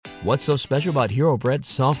What's so special about Hero Bread's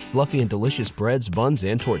soft, fluffy, and delicious breads, buns,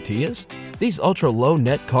 and tortillas? These ultra-low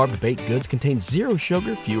net-carb baked goods contain zero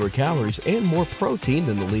sugar, fewer calories, and more protein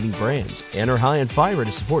than the leading brands, and are high in fiber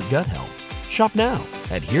to support gut health. Shop now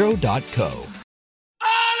at hero.co.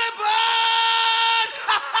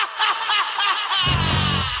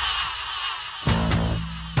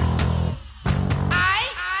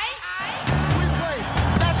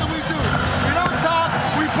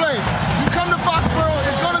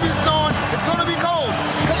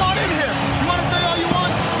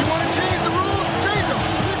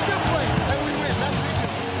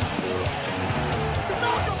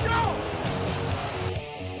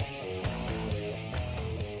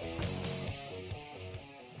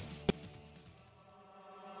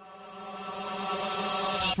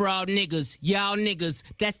 Fraud niggas, y'all niggas,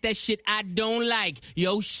 that's that shit I don't like.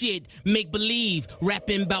 Yo shit, make believe,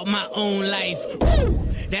 rapping about my own life. Woo!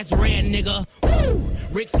 That's rare, nigga. Woo!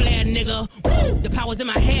 Ric Flair, nigga. Woo! The power's in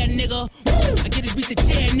my head, nigga. Woo! I get this beat the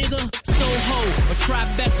chair, nigga. Soho, a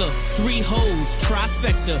Tribeca, 3 hoes,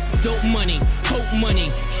 trifecta, dope money, coke money,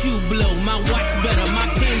 shoe blow, my watch better, my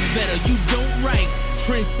pen's better. You don't write,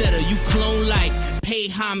 trendsetter, you clone like, pay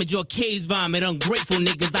homage or case vomit, ungrateful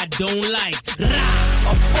niggas I don't like. Rah!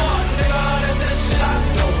 A fuck nigga, that's that shit I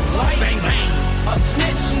don't like. Bang bang. A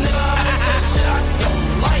snitch nigga, that's that shit I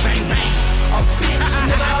don't like. Bang bang. A bitch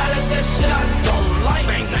nigga, that's that shit I don't like.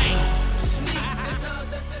 Bang bang. Sneak nigga,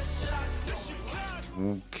 that's that shit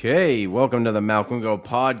I Okay, welcome to the Malcolm Go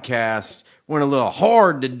podcast. Went a little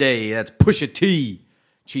hard today. That's Pusha T,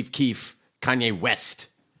 Chief Keef, Kanye West.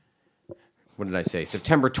 What did I say?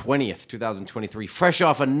 September 20th, 2023. Fresh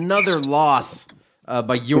off another loss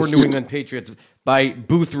by your New England Patriots by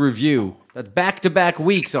Booth Review. That's back-to-back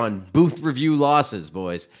weeks on Booth Review losses,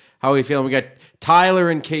 boys. How are we feeling? We got Tyler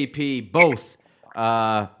and KP both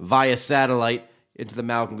via satellite into the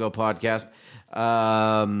Malcolm Go podcast.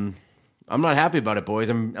 I'm not happy about it, boys.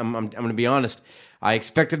 I'm going to be honest. I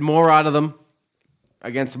expected more out of them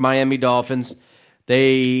against the Miami Dolphins.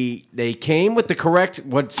 They came with the correct,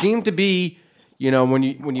 what seemed to be, when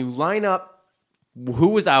you line up who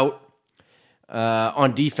was out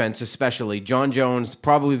on defense, especially John Jones,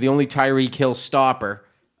 probably the only Tyreek Hill stopper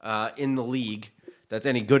in the league that's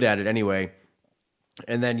any good at it anyway.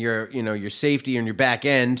 And then your safety and your back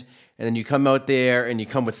end, and then you come out there and you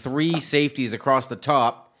come with 3 safeties across the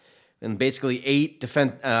top, and basically 8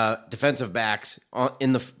 defensive backs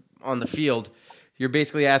on the field. You're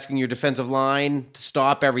basically asking your defensive line to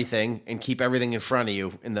stop everything and keep everything in front of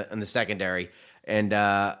you in the secondary. And,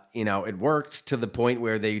 it worked to the point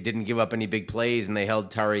where they didn't give up any big plays and they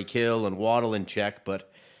held Tyreek Hill and Waddle in check,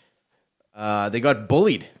 but they got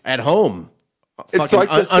bullied at home,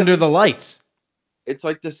 under the lights. It's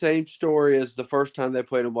like the same story as the first time they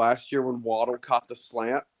played him last year when Waddle caught the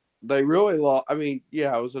slant. They really lost. I mean,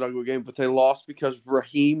 yeah, it was an ugly game, but they lost because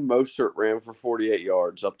Raheem Mostert ran for 48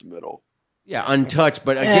 yards up the middle. Yeah, untouched.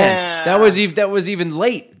 But again, that was even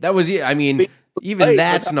late. Even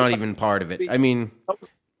that's not even part of it. I mean, that was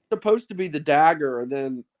supposed to be the dagger, and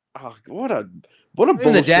then what a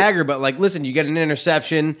bullshit. The dagger. But listen, you get an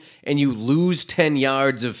interception and you lose 10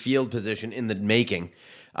 yards of field position in the making.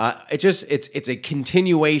 It's a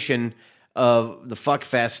continuation of the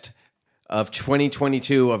fuckfest of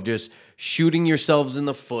 2022 of just shooting yourselves in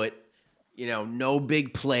the foot. No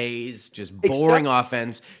big plays, just boring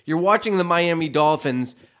offense. You're watching the Miami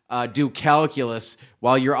Dolphins do calculus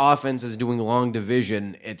while your offense is doing long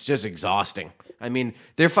division. It's just exhausting. I mean,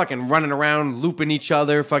 they're fucking running around, looping each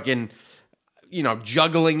other, fucking,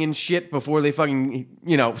 juggling and shit before they fucking,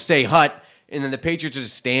 say hut. And then the Patriots are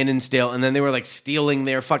just standing still. And then they were stealing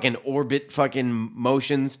their fucking orbit fucking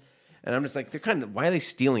motions. And I'm just like, why are they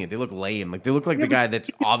stealing it? They look lame. They look like the guy that's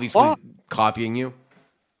obviously copying you.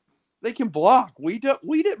 They can block. We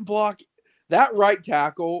didn't block. That right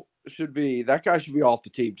tackle that guy should be off the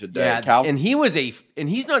team today. Yeah, and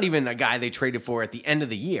he's not even a guy they traded for at the end of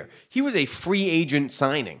the year. He was a free agent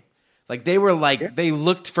signing. They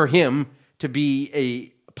looked for him to be a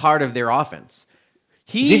part of their offense.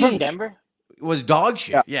 Is he from Denver? Was dog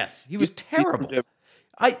shit. Yeah. Yes, he was terrible.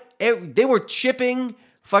 They were chipping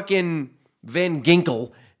fucking Van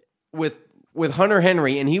Ginkel with Hunter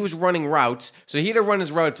Henry, and he was running routes, so he had to run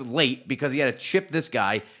his routes late because he had to chip this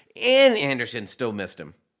guy, and Anderson still missed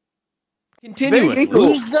him. Continuously.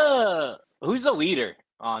 Who's the leader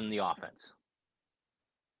on the offense?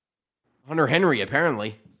 Hunter Henry,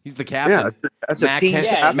 apparently. He's the captain. Yeah, that's a team.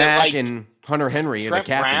 Mac and Hunter Henry are the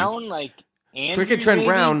captains. Brown, Trent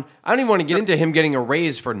Brown, I don't even want to get into him getting a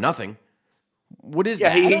raise for nothing. What is Yeah,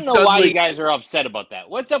 that? I he don't know why suddenly- you guys are upset about that.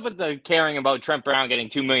 What's up with the caring about Trent Brown getting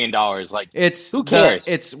 $2 million? Like, It's who cares?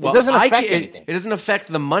 It doesn't affect anything. It doesn't affect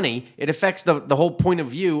the money. It affects the whole point of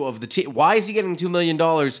view of the team. Why is he getting $2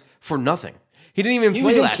 million for nothing? He didn't even He play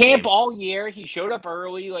was in last camp game. all year. He showed up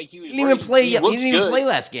early. Like he was. He didn't even play. He He looks didn't even good. play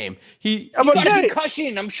last game. He But He got a yeah,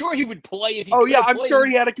 concussion. I'm sure he would play if he. oh yeah, could've I'm played. sure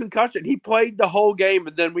he had a concussion. He played the whole game,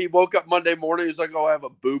 and then we woke up Monday morning. He was like, "Oh, I have a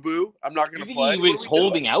boo boo. I'm not going You to think play." he What are was we doing?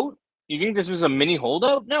 holding out? You think this was a mini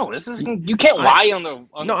holdout? No, this is. You can't lie on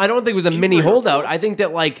the. No, I don't think it was a mini injury holdout. report. I think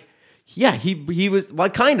that he was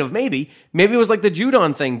like kind of maybe it was like the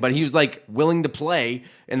Judon thing, but he was like willing to play,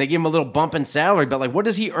 and they gave him a little bump in salary. But like, what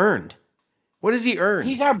does he earn? What does he earn?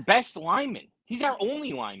 He's our best lineman. He's our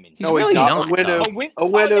only lineman. He's really not, A winner, though. a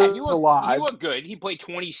winner yeah, is you alive. were good. He played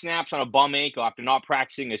 20 snaps on a bum ankle after not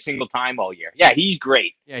practicing a single time all year. Yeah, he's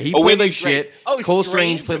great. Yeah, he A played win like is great. shit. Oh, Cole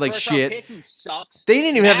Strange played the like first-round shit. pick who sucks. They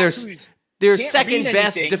didn't even have Mac, their can't second read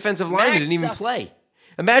best anything. defensive lineman Mac didn't even sucks. play.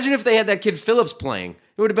 Imagine if they had that kid Phillips playing.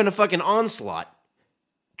 It would have been a fucking onslaught.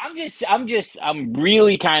 I'm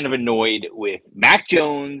really kind of annoyed with Mac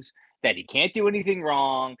Jones that he can't do anything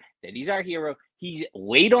wrong, that he's our hero. He's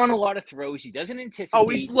late on a lot of throws. He doesn't anticipate. Oh,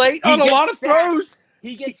 he's late He on a gets lot of sacked. throws.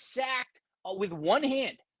 He gets sacked with one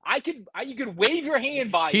hand. You could wave your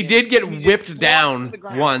hand by He him, did get and he just whipped flops to down the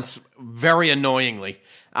ground. once, very annoyingly. You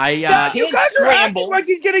can't guys are scramble. acting like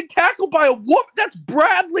he's getting tackled by a whoop. That's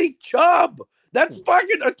Bradley Chubb. That's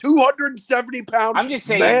fucking a 270-pound. I'm just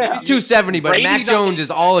saying, man. He's 270, but Brady's Mac not Jones gonna is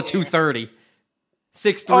all a get there. 230.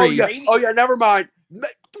 6'3". Oh yeah. Brady- Oh yeah. Never mind.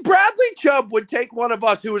 Bradley Chubb would take one of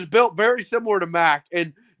us who was built very similar to Mac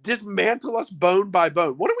and dismantle us bone by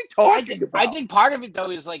bone. What are we talking about? I think part of it though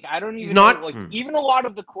is like I don't even not- know, like even a lot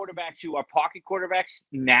of the quarterbacks who are pocket quarterbacks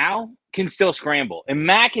now can still scramble, and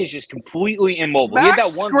Mac is just completely immobile. He Mac had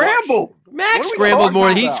that one scrambled. Mac What are we scrambled more.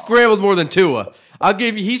 talking He about? scrambled more than Tua. I'll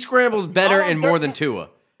give you. He scrambles better No, and they're more than not- Tua.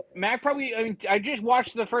 Mac probably. I mean, I just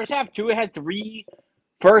watched the first half. Tua had 3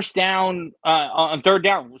 first down on third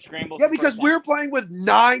down scrambles. Yeah, because we were playing with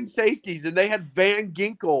 9 safeties and they had Van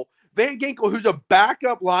Ginkel. Van Ginkel, who's a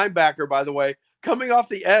backup linebacker, by the way, coming off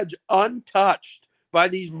the edge untouched by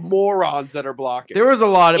these morons that are blocking. There was a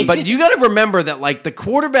lot of, It's but just- you got to remember that like the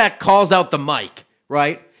quarterback calls out the mic,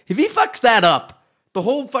 right? If he fucks that up, the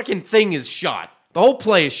whole fucking thing is shot. The whole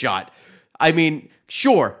play is shot. I mean,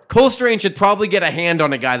 sure, Cole Strange should probably get a hand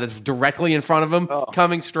on a guy that's directly in front of him,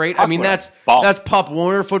 coming straight. I mean, Warner. that's Pop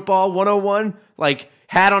Warner football 101. Like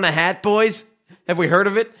hat on a hat, boys. Have we heard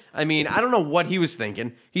of it? I mean, I don't know what he was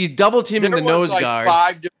thinking. He's double teaming the There nose was, like, guard.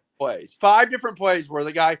 5 different plays where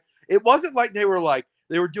the guy, it wasn't like they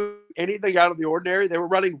were doing anything out of the ordinary. They were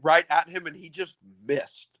running right at him and he just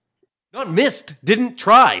missed. Not missed. Didn't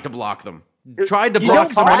try to block them. Tried to You block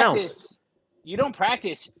don't someone practice- else. You don't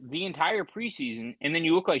practice the entire preseason, and then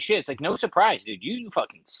you look like shit. It's like no surprise, dude. You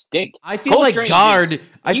fucking stink. I feel Cole like Strange guard. is-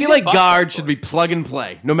 I he's feel a like bust guard for should it. be plug and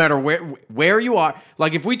play, no matter where you are.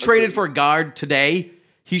 Like if we traded for a guard today,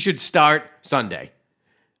 he should start Sunday.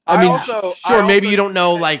 I mean, sure, maybe you don't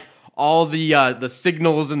know like all the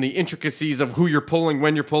signals and the intricacies of who you're pulling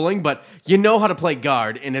when you're pulling, but you know how to play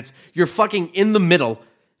guard, and you're fucking in the middle.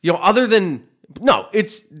 You know,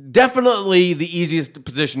 it's definitely the easiest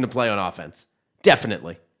position to play on offense.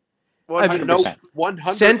 Definitely. 100%.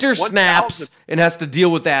 100. Center 1,000. snaps and has to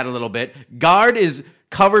deal with that a little bit. Guard is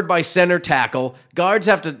covered by center tackle. Guards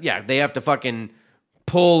have to fucking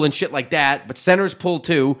pull and shit like that, but centers pull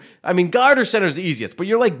too. I mean, guard or center is the easiest, but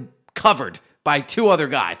you're like covered by 2 other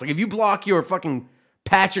guys. Like if you block your fucking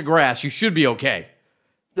patch of grass, you should be okay.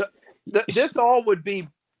 This all would be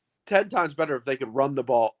 10 times better if they could run the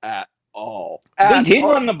ball at all. They did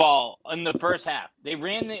run the ball in the first half. They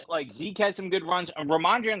ran it like Zeke had some good runs.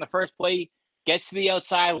 Ramondre on the first play gets to the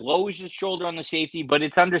outside, lowers his shoulder on the safety, but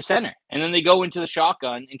it's under center. And then they go into the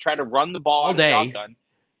shotgun and try to run the ball All out of day. shotgun,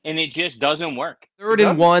 and it just doesn't work. 3rd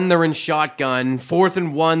and 1, they're in shotgun. 4th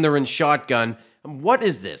and 1, they're in shotgun. What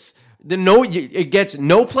is this? It gets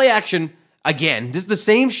no play action again. This is the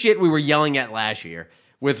same shit we were yelling at last year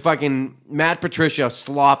with fucking Matt Patricia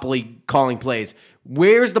sloppily calling plays.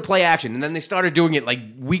 Where's the play action? And then they started doing it like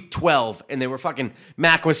week 12, and they were fucking,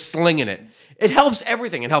 Mac was slinging it. It helps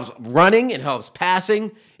everything. It helps running. It helps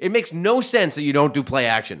passing. It makes no sense that you don't do play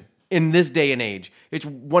action in this day and age. It's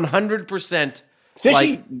 100%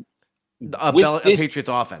 like a Patriots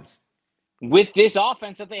offense. With this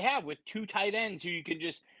offense that they have, with 2 tight ends who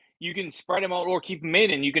you can spread them out or keep them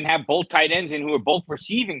in, and you can have both tight ends in who are both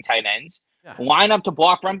receiving tight ends. Yeah. Line up to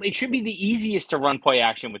block run. It should be the easiest to run play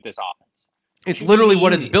action with this offense. It's literally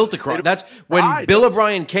what it's easy. built across. That's when Right. Bill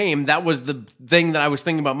O'Brien came. That was the thing that I was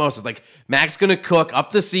thinking about most. It's like Mac's going to cook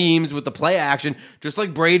up the seams with the play action, just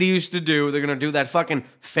like Brady used to do. They're going to do that fucking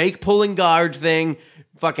fake pulling guard thing.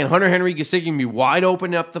 Fucking Hunter Henry Gesicki can be wide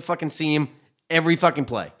open up the fucking seam every fucking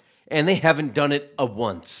play, and they haven't done it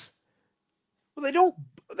once. Well, they don't.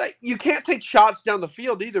 You can't take shots down the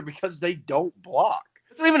field either because they don't block.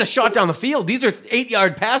 It's not even a shot down the field. These are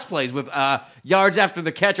 8-yard pass plays with yards after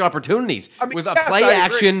the catch opportunities, with a yes, play I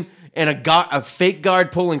agree. action and a fake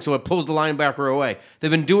guard pulling, so it pulls the linebacker away.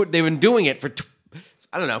 They've been doing it for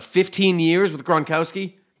 15 years with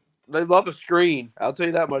Gronkowski. They love a screen. I'll tell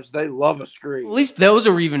you that much. They love a At screen. least those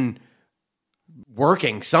are even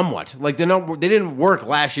working somewhat. Like they didn't work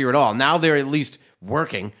last year at all. Now they're at least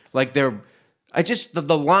working. Like the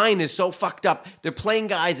line is so fucked up. They're playing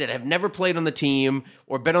guys that have never played on the team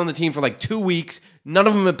or been on the team for like 2 weeks. None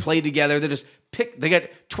of them have played together. They got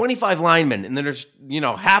 25 linemen, and there's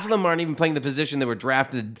half of them aren't even playing the position they were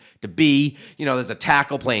drafted to be. There's a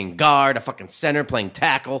tackle playing guard, a fucking center playing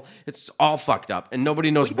tackle. It's all fucked up, and nobody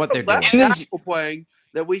knows what they're doing. Left tackle playing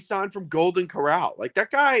that we signed from Golden Corral. Like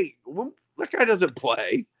that guy doesn't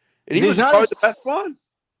play, and he was probably the best one.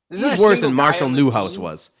 He's worse than Marshall Newhouse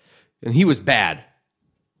was. And he was bad.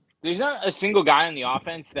 There's not a single guy on the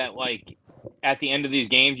offense that, like, at the end of these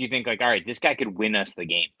games, you think, like, all right, this guy could win us the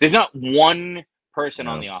game. There's not one person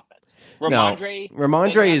on the offense.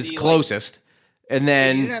 Ramondre is closest. And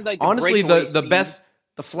then, honestly, the best,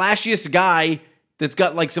 the flashiest guy that's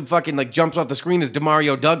got, like, some fucking, like, jumps off the screen is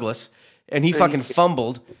Demario Douglas. And he fucking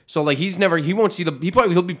fumbled. So, like, he'll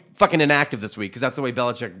be fucking inactive this week because that's the way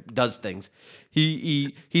Belichick does things.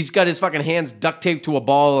 He's got his fucking hands duct taped to a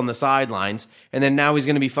ball on the sidelines, and then now he's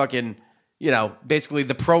going to be fucking, basically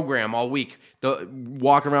the program all week.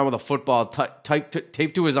 Walk around with a football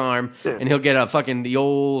taped to his arm, and he'll get the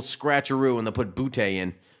old scratcheroo, and they'll put Butte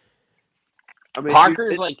in. I mean,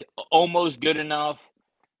 Parker's almost good enough.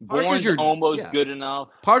 Bourne's almost good enough.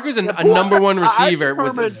 Parker's a number one receiver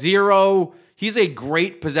with zero. He's a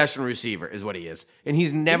great possession receiver, is what he is, and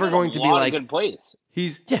he's never going to be like good plays.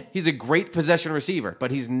 He's a great possession receiver, but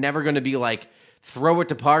he's never going to be like throw it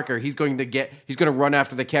to Parker. He's going to run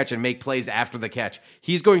after the catch and make plays after the catch.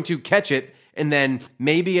 He's going to catch it and then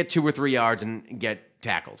maybe at 2 or 3 yards and get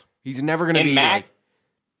tackled. He's never going to be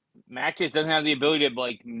Mac just doesn't have the ability to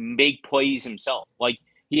like make plays himself. Like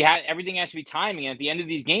everything has to be timing. And at the end of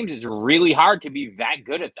these games, it's really hard to be that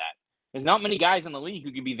good at that. There's not many guys in the league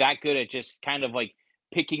who can be that good at just kind of like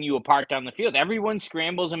picking you apart down the field. Everyone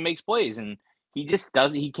scrambles and makes plays, and he just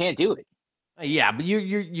doesn't. He can't do it. Yeah, but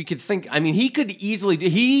you could think. I mean, he could easily do.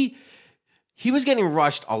 He was getting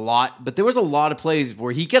rushed a lot, but there was a lot of plays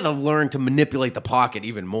where he got to learn to manipulate the pocket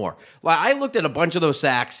even more. Like I looked at a bunch of those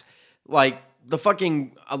sacks, like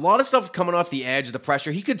a lot of stuff coming off the edge, the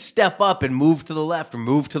pressure. He could step up and move to the left or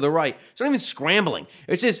move to the right. It's not even scrambling.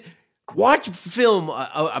 It's just watch film.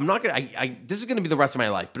 I'm not gonna. This is gonna be the rest of my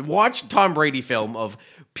life. But watch Tom Brady film of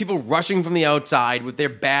people rushing from the outside with their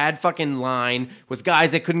bad fucking line with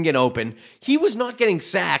guys that couldn't get open. He was not getting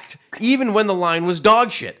sacked even when the line was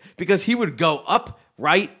dog shit because he would go up,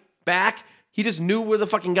 right, back. He just knew where the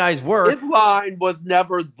fucking guys were. His line was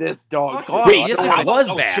never this dog shit. Wait, yes, it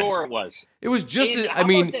was bad. Sure, it was. It was just.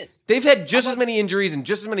 They've had just as many injuries and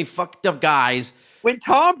just as many fucked up guys. When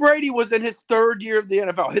Tom Brady was in his 3rd year of the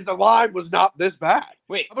NFL, his line was not this bad.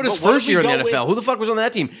 Wait, how about his first year in the NFL? Who the fuck was on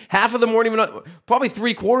that team? Half of them weren't even. Probably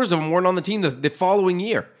 3/4 of them weren't on the team the following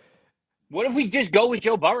year. What if we just go with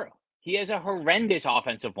Joe Burrow? He has a horrendous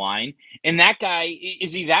offensive line, and that guy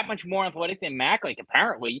is he that much more athletic than Mac? Like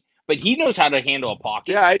apparently. But he knows how to handle a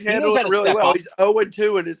pocket. Yeah, he's handling it really well. He's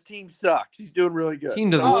 0-2, and his team sucks. He's doing really good.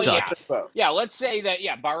 Team doesn't suck. Yeah, let's say that.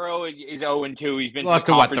 Yeah, Burrow is 0-2. He's been lost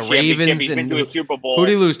to the Ravens. He's been to a Super Bowl. Who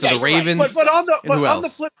did he lose to? The Ravens. Right. But on the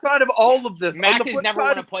flip side of all of this, Mac has never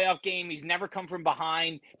won a playoff game. He's never come from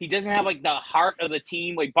behind. He doesn't have like the heart of the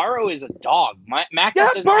team. Like Burrow is a dog. Mac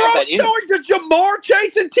doesn't have that. Burrow's throwing to Jamar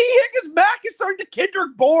Chase and T. Higgins. Mac is throwing to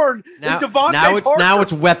Kendrick Bourne and Devontae Parker. Now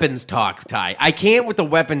it's weapons talk, Ty. I can't with the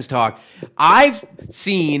weapons talk. I've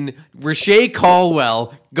seen Rashae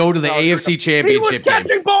Caldwell go to the AFC Championship game. He was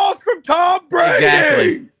catching balls from Tom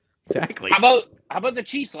Brady. Exactly. How about the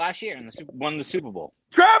Chiefs last year and won the Super Bowl?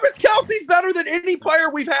 Travis Kelce's better than any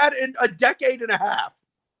player we've had in a decade and a half.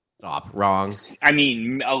 Stop. Wrong. I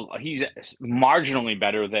mean, he's marginally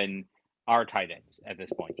better than our tight ends at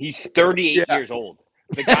this point. He's 38 years old.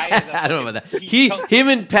 The guy is I don't know about that. Him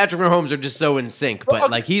and Patrick Mahomes are just so in sync. But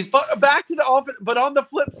back to the offense. But on the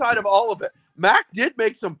flip side of all of it, Mac did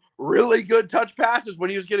make some really good touch passes when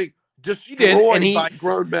he was getting destroyed by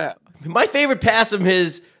grown men. My favorite pass of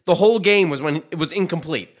his the whole game was when it was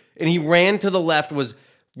incomplete. And he ran to the left, was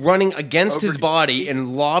running against his body,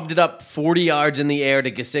 and lobbed it up 40 yards in the air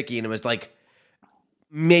to Gesicki, and it was like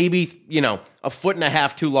maybe, a foot and a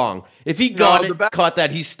half too long. If he caught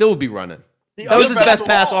that, he'd still be running. That was his best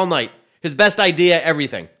pass all night. His best idea,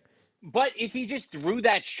 everything. But if he just threw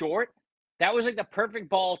that short, that was like the perfect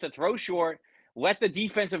ball to throw short, let the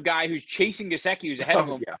defensive guy who's chasing Gesicki, who's ahead of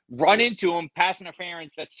him, run into him, pass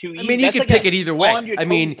interference. That's too easy. I mean, he could pick it either way. I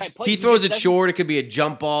mean, he throws it short. It could be a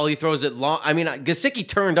jump ball. He throws it long. I mean, Gesicki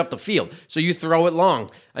turned up the field, so you throw it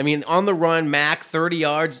long. I mean, on the run, Mac, 30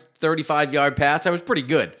 yards, 35-yard pass. That was pretty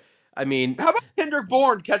good. I mean, how about Kendrick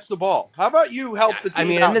Bourne catch the ball? How about you help the team? I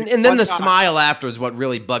mean, and then the smile after is what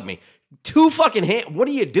really bugged me. 2 fucking hands. What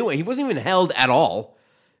are you doing? He wasn't even held at all.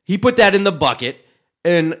 He put that in the bucket,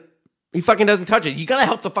 and he fucking doesn't touch it. You got to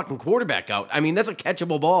help the fucking quarterback out. I mean, that's a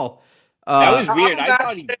catchable ball. That was weird.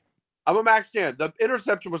 I'm a Max fan. The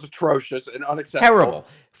interception was atrocious and unacceptable. Terrible.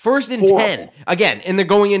 1st and 10. Again, and they're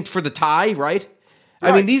going in for the tie, right?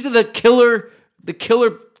 I mean, these are the killer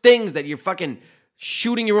things that you're fucking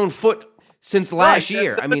shooting your own foot since last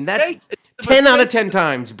year. I mean, that's 10 out of 10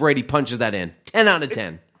 times Brady punches that in. 10 out of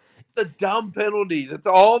 10. The dumb penalties. It's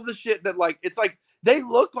all the shit that, it's like they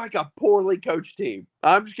look like a poorly coached team.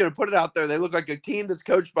 I'm just going to put it out there. They look like a team that's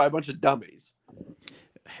coached by a bunch of dummies.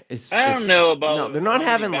 I don't know about. No, they're not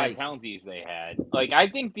having bad penalties they had. Like, I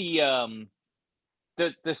think the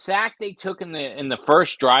sack they took in the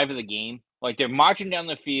first drive of the game. Like, they're marching down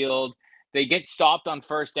the field. They get stopped on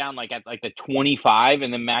first down, at the 25,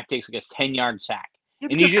 and then Mac takes a 10-yard sack.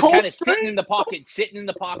 And he's just kind of sitting in the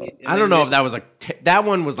pocket. I don't know if that was that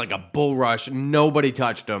one was like a bull rush. Nobody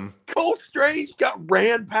touched him. Cole Strange got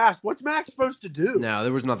ran past. What's Max supposed to do? No,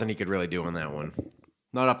 there was nothing he could really do on that one.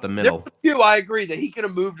 Not up the middle. I agree that he could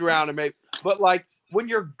have moved around and maybe, but when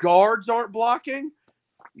your guards aren't blocking,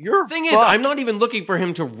 you're thing is, I'm not even looking for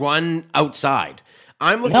him to run outside.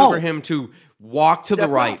 I'm looking for him to walk to the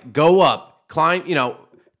right, go up, climb,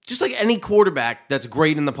 just like any quarterback that's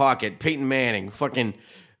great in the pocket, Peyton Manning, fucking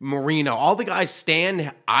Marino, all the guys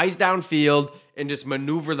stand, eyes downfield, and just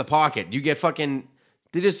maneuver the pocket. You get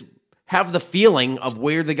they just have the feeling of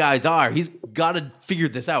where the guys are. He's got to figure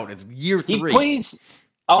this out. It's year 3. He plays,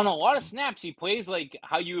 on a lot of snaps, he plays like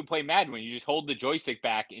how you would play Madden, when you just hold the joystick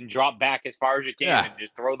back and drop back as far as you can and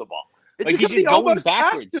just throw the ball. It's like, he's just going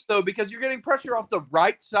backwards. Though, because you're getting pressure off the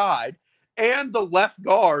right side and the left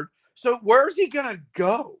guard. So where's he going to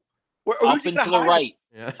go? Up into the right.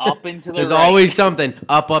 Yeah. Up into the There's right. always something.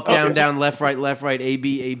 Up, down, down, left, right,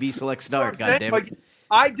 AB, select, start. God damn it.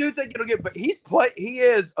 I do think it'll get, but he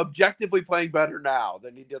is objectively playing better now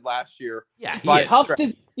than he did last year. Yeah, he's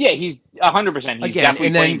 100%. He's definitely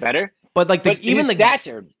playing better. But even the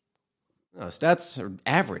stats are stats are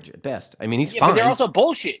average at best. I mean, he's fine. But they're also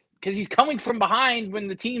bullshit because he's coming from behind when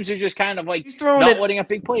the teams are just kind of he's throwing not letting up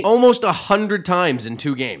big plays. Almost 100 times in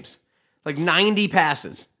 2 games, 90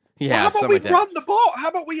 passes. Yeah, how about we run the ball? How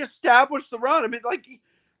about we establish the run? I mean,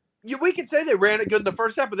 we can say they ran it good in the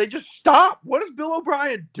first half, but they just stopped. What is Bill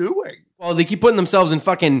O'Brien doing? Well, they keep putting themselves in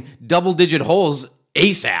fucking double-digit holes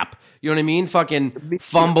ASAP. You know what I mean? Fucking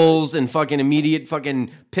fumbles and fucking immediate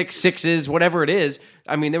fucking pick sixes, whatever it is.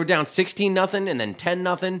 I mean, they were down 16-0 and then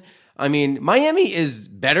 10-0. I mean, Miami is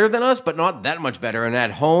better than us, but not that much better. And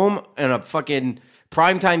at home in a fucking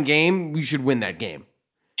primetime game, we should win that game.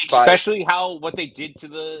 Especially what they did to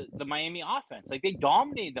the Miami offense. They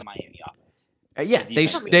dominated the Miami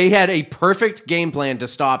offense. They had a perfect game plan to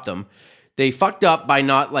stop them. They fucked up by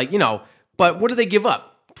not but what did they give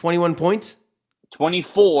up? 21 points?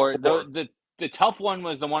 24. The tough one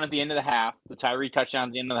was the one at the end of the half, the Tyreek touchdown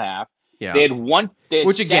at the end of the half. Yeah. They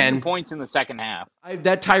had 7 points in the second half.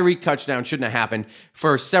 That Tyreek touchdown shouldn't have happened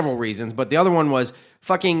for several reasons, but the other one was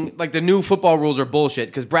fucking the new football rules are bullshit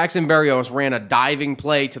because Braxton Berrios ran a diving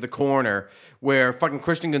play to the corner where fucking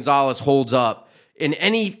Christian Gonzalez holds up. In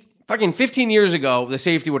any fucking 15 years ago, the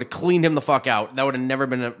safety would have cleaned him the fuck out. That would have never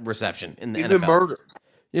been a reception in the NFL. Been murdered.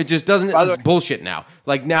 It just doesn't. It's bullshit now.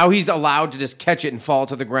 Now he's allowed to just catch it and fall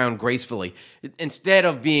to the ground gracefully instead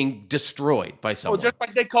of being destroyed by someone. Well, just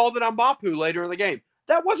like they called it on Mapu later in the game.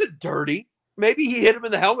 That wasn't dirty. Maybe he hit him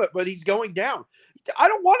in the helmet, but he's going down. I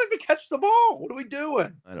don't want him to catch the ball. What are we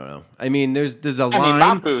doing? I don't know. I mean, there's a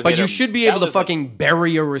line, but you should be able to fucking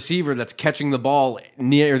bury a receiver that's catching the ball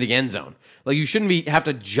near the end zone. You shouldn't have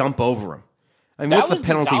to jump over him. I mean, what's the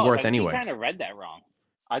penalty worth anyway? I kind of read that wrong.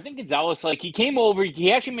 I think Gonzalez, he came over. He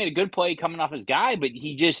actually made a good play coming off his guy, but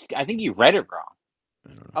I think he read it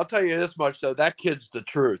wrong. I'll tell you this much, though. That kid's the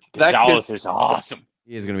truth. Gonzalez is awesome.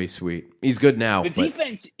 He is going to be sweet. He's good now. The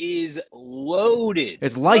defense is loaded.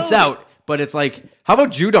 It's lights out, But it's like, how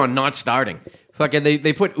about Judon not starting? Fucking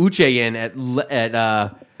they put Uche in at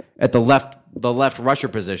the left rusher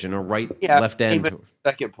position or left end.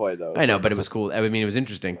 Second play though. I know, but it was cool. I mean, it was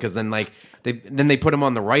interesting because then they put him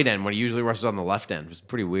on the right end when he usually rushes on the left end. It was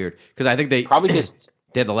pretty weird because I think they probably just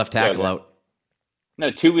they had the left tackle out.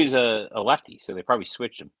 No, Tui's a lefty, so they probably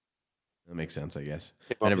switched him. That makes sense, I guess.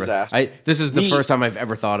 This is the first time I've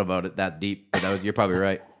ever thought about it that deep. But you're probably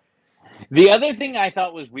right. The other thing I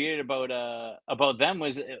thought was weird about them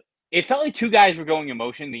was it felt like two guys were going in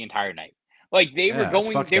motion the entire night. Like they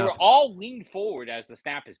were all leaned forward as the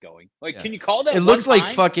snap is going. Like, can you call that? It looks like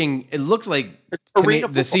the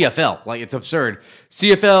CFL. Like, it's absurd.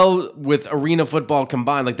 CFL with arena football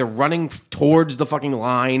combined. Like, they're running towards the fucking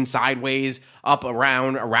line, sideways, up,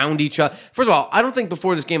 around each other. First of all, I don't think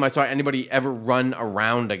before this game I saw anybody ever run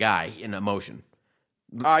around a guy in a motion.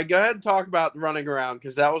 All right, go ahead and talk about running around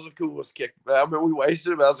because that was the coolest kick. I mean, we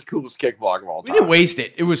wasted it, but that was the coolest kick block of all time. We didn't waste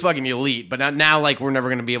it. It was fucking elite. But now like, we're never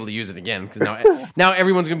going to be able to use it again because now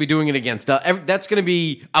everyone's going to be doing it against. That's going to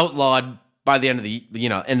be outlawed by the end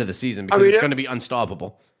of the season because it's going to be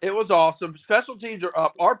unstoppable. It was awesome. Special teams are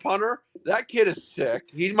up. Our punter, that kid is sick.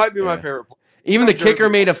 He might be my favorite player. Even the kicker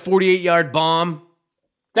made a 48-yard bomb.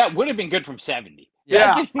 That would have been good from 70.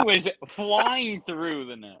 Yeah, that thing was flying through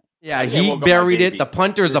the net. Yeah, he buried it. The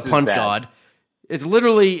punter's a punt god. It's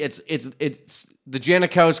literally it's the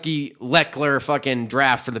Janikowski Leckler fucking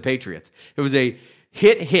draft for the Patriots. It was a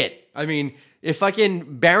hit. I mean, if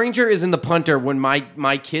fucking Barringer is in the punter when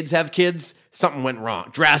my kids have kids, something went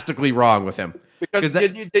wrong, drastically wrong with him. Because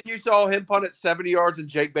did you saw him punt it 70 yards and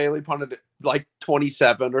Jake Bailey punted it like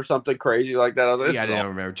 27 or something crazy like that? I don't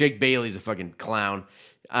remember. Jake Bailey's a fucking clown.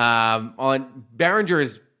 On Barringer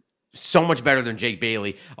is so much better than Jake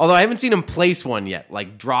Bailey. Although I haven't seen him place one yet,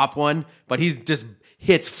 like drop one, but he's just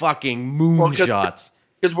hits fucking moonshots.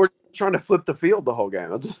 Because we're trying to flip the field the whole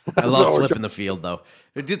game. I love flipping the field, though.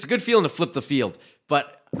 It's a good feeling to flip the field.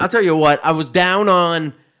 But I'll tell you what, I was down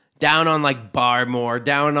on like Barmore,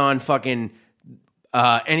 down on fucking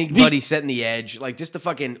anybody setting the edge, like just the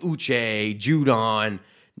fucking Uche, Judon.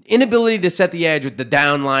 Inability to set the edge with the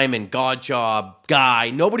down lineman, Godjob, Guy.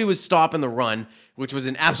 Nobody was stopping the run, which was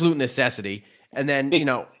an absolute necessity. And then,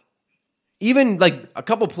 even like a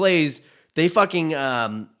couple plays, they fucking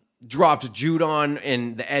dropped Judon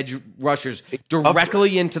and the edge rushers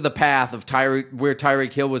directly into the path of where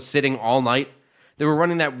Tyreek Hill was sitting all night. They were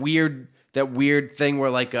running that weird thing where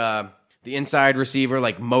like the inside receiver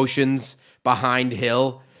like motions behind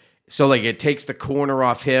Hill. So like it takes the corner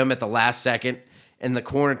off him at the last second. And the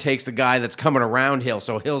corner takes the guy that's coming around Hill.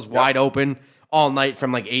 So Hill's wide open all night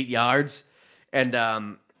from like 8 yards. And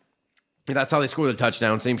that's how they scored the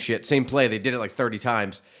touchdown. Same shit. Same play. They did it like 30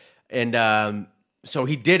 times. And so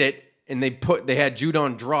he did it. And they had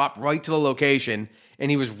Judon drop right to the location.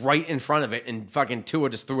 And he was right in front of it. And fucking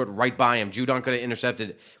Tua just threw it right by him. Judon could have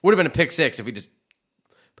intercepted it. Would have been a pick six if he just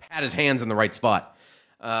had his hands in the right spot.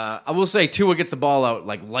 I will say Tua gets the ball out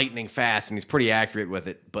like lightning fast. And he's pretty accurate with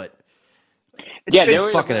it. But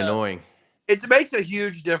it's fucking annoying. It makes a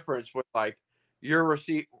huge difference with like your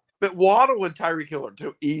receiver. But Waddle and Tyreek Hill are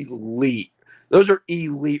two elite. Those are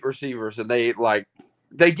elite receivers, and they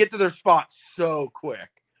get to their spots so quick.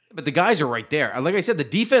 But the guys are right there. Like I said, the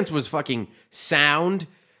defense was fucking sound,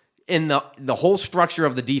 and the whole structure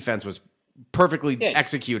of the defense was perfectly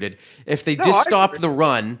executed. If they just stopped the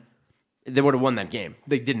run, they would have won that game.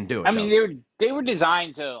 They didn't do it. I mean, they were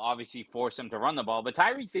designed to obviously force him to run the ball, but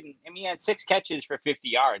Tyreek didn't. I mean, he had 6 catches for 50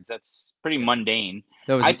 yards. That's pretty mundane.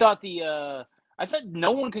 I thought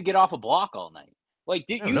no one could get off a block all night. Like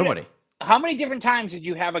nobody. How many different times did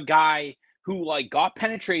you have a guy who like got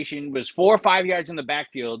penetration, was 4 or 5 yards in the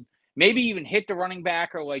backfield, maybe even hit the running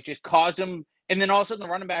back or like just cause him, and then all of a sudden the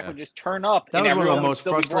running back would just turn up. That was one of the most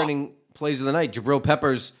frustrating plays of the night. Jabril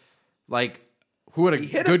Peppers, like, who had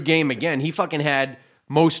a good game again. He fucking had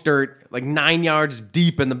Mostert like 9 yards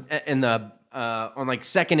deep in the on like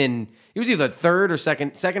second and he was either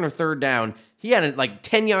second or third down. He had like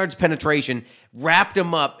 10 yards penetration, wrapped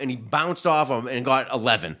him up, and he bounced off him and got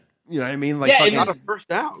 11. You know what I mean? Like, he got a first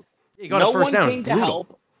down. He got a first down.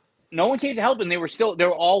 No one came to help, and they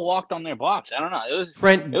were all walked on their blocks. I don't know. It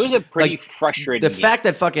was a pretty frustrating game. The fact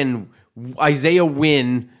that fucking Isaiah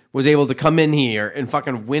Wynn was able to come in here and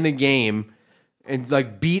fucking win a game and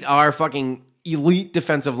like beat our fucking elite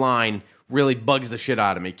defensive line really bugs the shit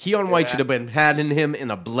out of me. Keon White should have been having him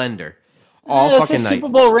in a blender all fucking night. That's a Super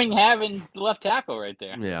Bowl ring having the left tackle right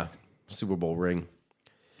there. Yeah, Super Bowl ring.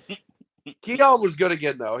 Keon was good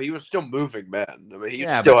again, though. He was still moving, man. I mean,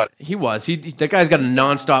 he was. That guy's got a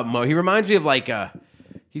nonstop mo. He reminds me of like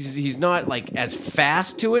He's not like as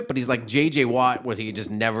fast to it, but he's like J.J. Watt, where he just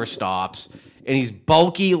never stops, and he's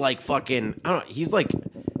bulky like fucking. I don't know.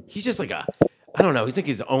 He's just like a. I don't know. He's like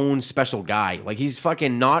his own special guy. Like he's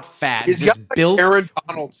fucking not fat. He's just got like built Aaron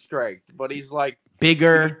Donald strength, but he's like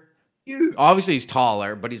bigger. huge. Obviously, he's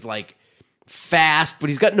taller, but he's like fast. But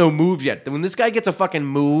he's got no move yet. When this guy gets a fucking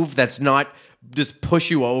move that's not just push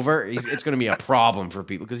you over, it's going to be a problem for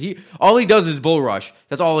people because all he does is bull rush.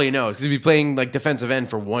 That's all he knows because he's been playing like defensive end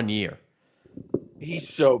for 1 year. He's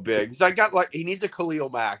so big. He needs a Khalil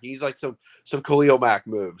Mack. He's like some Khalil Mack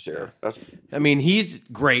moves here. I mean, he's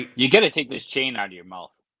great. You got to take this chain out of your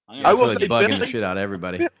mouth. I will Really say bugging the Bentley- shit out of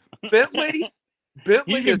everybody. Bentley He's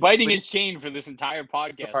been is- biting his chain for this entire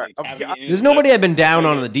podcast. All right, like, I'm- having- There's nobody I've been down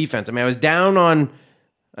on the defense. I mean, I was down on.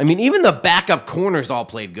 I mean, even the backup corners all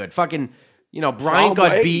played good. Fucking, Bryant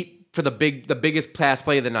got Wade. beat for the biggest pass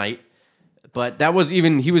play of the night, but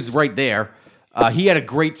he was right there. He had a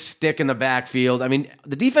great stick in the backfield. I mean,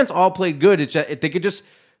 the defense all played good. It's just, if they could just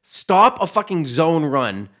stop a fucking zone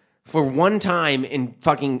run for one time in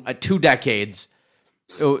fucking 2 decades,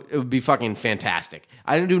 it would be fucking fantastic.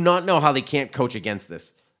 I do not know how they can't coach against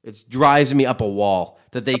this. It drives me up a wall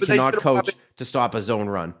that they But they cannot should've coach probably- to stop a zone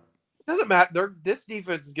run. Doesn't matter. This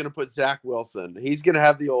defense is going to put Zach Wilson. He's going to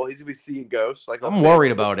have he's going to be seeing ghosts. Like I'm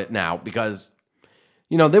worried about it now because,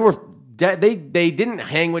 they didn't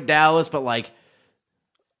hang with Dallas, but like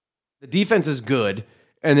the defense is good,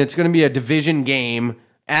 and it's going to be a division game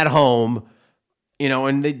at home,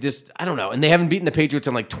 and they just I don't know, and they haven't beaten the Patriots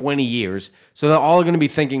in like 20 years, so they're all going to be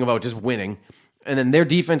thinking about just winning, and then their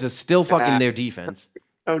defense is still fucking their defense.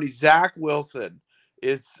 Tony, Zach Wilson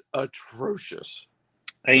is atrocious.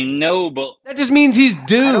 I know, but That just means he's I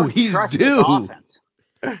due. don't He's trust this due. offense.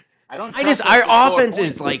 I don't. Our trust us to score offense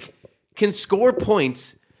is points. like can score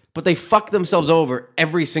points, but they fuck themselves over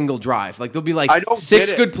every single drive. Like they'll be like I don't 6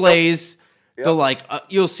 get it. good plays. Yep. They'll like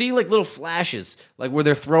you'll see like little flashes, like where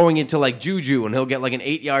they're throwing it to like Juju, and he'll get like an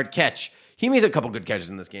 8-yard catch. He made a couple good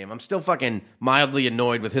catches in this game. I'm still fucking mildly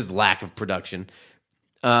annoyed with his lack of production.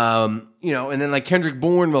 And then like Kendrick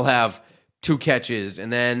Bourne will have 2 catches,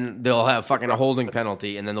 and then they'll have fucking a holding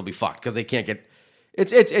penalty, and then they'll be fucked because they can't get.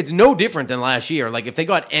 It's no different than last year. Like if they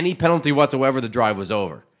got any penalty whatsoever, the drive was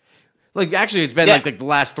over. Like actually, it's been like the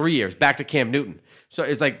last 3 years back to Cam Newton. So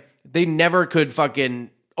it's like they never could fucking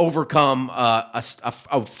overcome a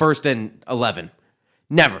 1st and 11,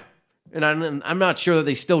 never. And I'm not sure that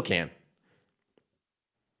they still can.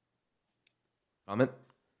 Comment.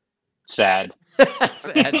 sad.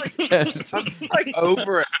 Sad. I'm like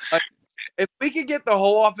over it. Like, if we could get the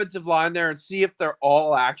whole offensive line there and see if they're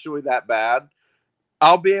all actually that bad,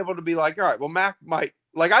 I'll be able to be like, all right, well, Mac might.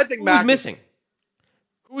 Like, I think Who's Mac missing?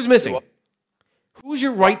 Who's missing? Who's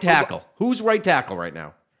your right tackle? Who's right tackle right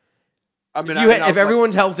now? I mean, If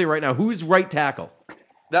everyone's healthy right now, who's right tackle?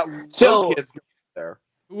 that So- Low kid's there,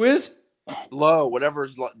 Who is? Low,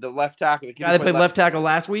 whatever's the left tackle. The kid Guy who that played left tackle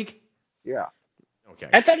last week? Yeah, Okay.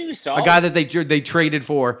 I thought he was A solid. guy that they traded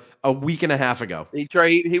for a week and a half ago. he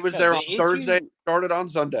was Yeah, there the on issue- Thursday, started on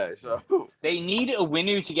Sunday. So They need a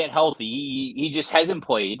winner to get healthy. He just hasn't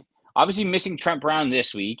played. Obviously, missing Trent Brown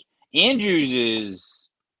this week. Andrews is,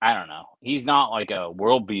 I don't know. He's not like a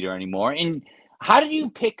world beater anymore. And how did you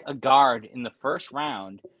pick a guard in the first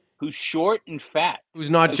round who's short and fat? Who's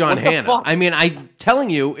not Like, John what the Hanna. fuck? I mean, I'm telling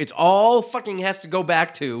you, it's all fucking has to go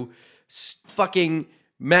back to fucking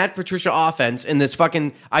Matt Patricia offense and this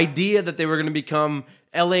fucking idea that they were going to become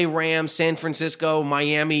LA Rams, San Francisco,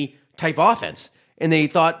 Miami type offense. And they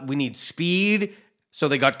thought we need speed, so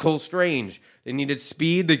they got Cole Strange. They needed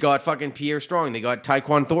speed, they got fucking Pierre Strong. They got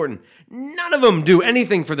Tyquan Thornton. None of them do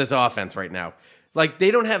anything for this offense right now. Like,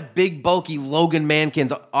 they don't have big, bulky Logan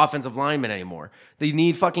Mankins offensive linemen anymore. They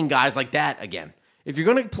need fucking guys like that again. If you're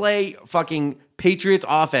going to play fucking Patriots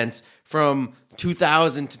offense from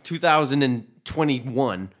 2000 to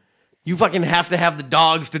 2021, you fucking have to have the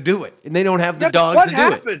dogs to do it. And they don't have the dogs to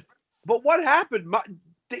do it. But what happened?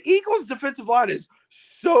 The Eagles' defensive line is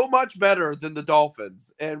so much better than the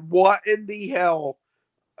Dolphins. And what in the hell?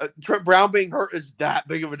 Trent Brown being hurt is that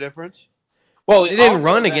big of a difference? Well, They didn't also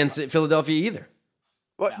run that- against Philadelphia either.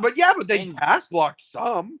 But they And- pass blocked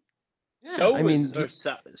some. So I mean,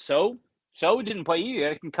 so didn't play either. He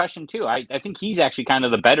had a concussion too. I think he's actually kind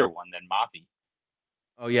of the better one than Mafi.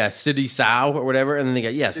 oh yeah, City Sow or whatever. And then they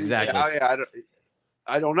got, yes, exactly.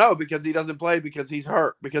 I don't know because he doesn't play because he's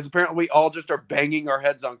hurt. Because apparently we all just are banging our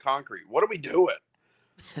heads on concrete. What are we doing?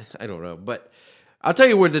 I don't know. But I'll tell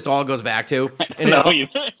you where this all goes back to. And, No,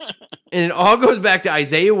 it all goes back to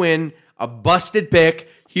Isaiah Wynn, a busted pick.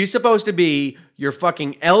 He's supposed to be your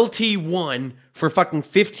fucking LT1 for fucking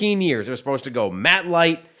 15 years. It was supposed to go Matt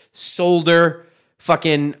Light, Solder,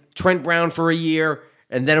 fucking Trent Brown for a year,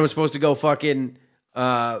 and then it was supposed to go fucking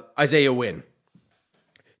Isaiah Wynn.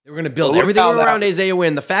 They were going to build everything around Isaiah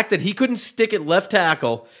Wynn. The fact that he couldn't stick at left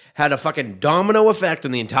tackle had a fucking domino effect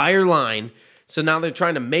on the entire line. So now they're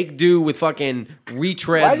trying to make do with fucking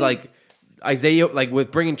retreads like Isaiah, like with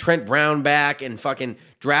bringing Trent Brown back and fucking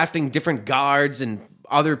drafting different guards and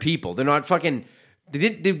other people. They're not fucking.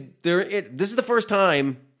 This is the first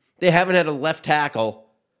time they haven't had a left tackle,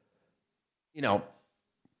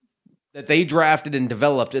 that they drafted and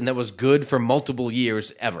developed and that was good for multiple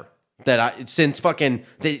years ever. Since fucking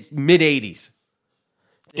the mid '80s.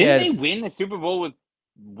 Didn't they win the Super Bowl with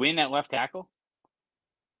Wynn at left tackle?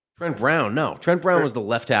 Trent Brown, no. Trent Brown was the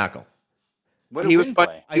left tackle. What did Wynn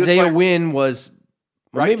play? Isaiah Wynn was,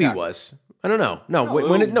 maybe he was. I don't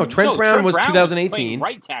know. Trent Brown was 2018.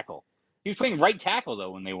 Right tackle. He was playing right tackle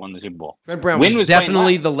though when they won the Super Bowl. Trent Brown was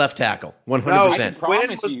definitely the left tackle, 100%. I can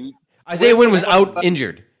promise you. Isaiah Wynn was out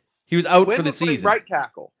injured. He was out for the season. Right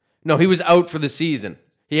tackle. No, he was out for the season.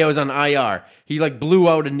 He was on IR. He blew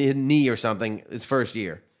out a knee or something his first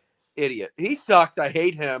year. Idiot. He sucks. I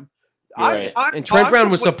hate him. Right. And Trent Brown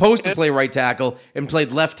was supposed to play right tackle and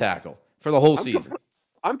played left tackle for the whole season.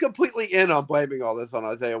 I'm completely in on blaming all this on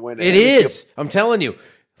Isaiah Wynn. It is. I'm telling you.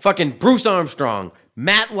 Fucking Bruce Armstrong,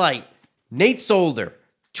 Matt Light, Nate Solder,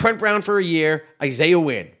 Trent Brown for a year, Isaiah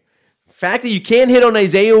Wynn. Fact that you can't hit on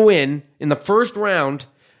Isaiah Wynn in the first round,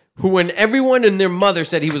 who when everyone and their mother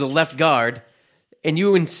said he was a left guard, and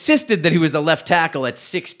you insisted that he was a left tackle at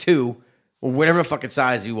 6'2", or whatever fucking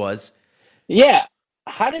size he was. Yeah.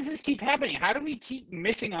 How does this keep happening? How do we keep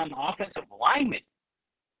missing on offensive linemen?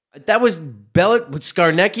 That was Bellet with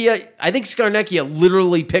Scarnecchia. I think Scarnecchia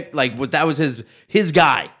literally picked, that was his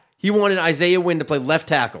guy. He wanted Isaiah Wynn to play left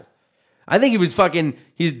tackle. I think he was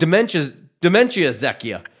he's dementia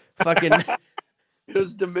Zekia. Fucking. It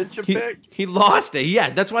was dementia pick? He lost it. Yeah,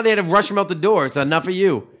 that's why they had to rush him out the door. It's enough of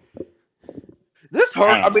you. This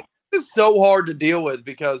hurt. I mean, this is so hard to deal with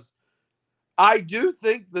because I do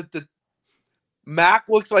think that the Mac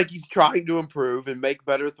looks like he's trying to improve and make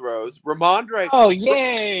better throws. Ramondre. Oh,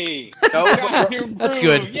 yay! That's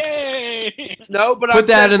good. Yay! No, but put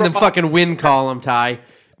that in the fucking win column, Ty.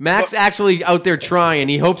 Mac's actually out there trying.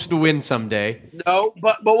 He hopes to win someday. No,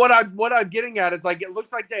 but what I'm getting at is it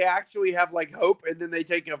looks like they actually have hope, and then they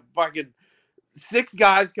take a fucking 6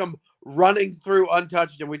 guys come running through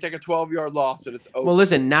untouched, and we take a 12-yard loss, and it's over. Well,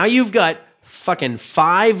 listen, now you've got fucking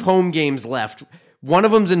 5 home games left. One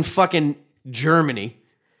of them's in fucking Germany.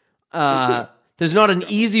 There's not an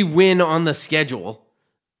easy win on the schedule.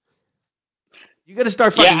 You got to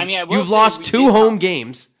start fucking. You've lost 2 home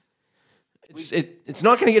games. It's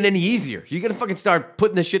not going to get any easier. You got to fucking start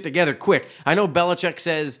putting this shit together quick. I know Belichick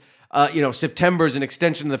says, September's an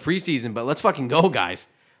extension of the preseason, but let's fucking go, guys.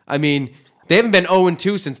 I mean, they haven't been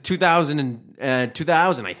 0-2 since 2000,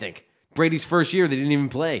 I think. Brady's first year, they didn't even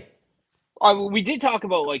play. We did talk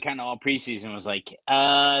about kind of all preseason was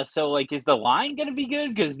is the line going to be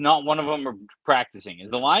good? Because not one of them are practicing.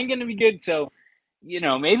 Is the line going to be good? So,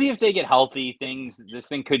 maybe if they get healthy, this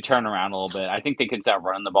thing could turn around a little bit. I think they could start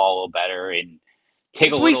running the ball a little better and take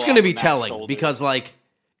this week's going to be telling because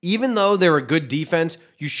even though they're a good defense,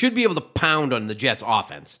 you should be able to pound on the Jets'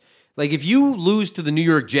 offense. If you lose to the New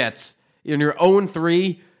York Jets and you're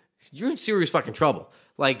 0-3, you're in serious fucking trouble.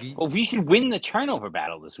 We should win the turnover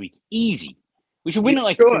battle this week. Easy. We should win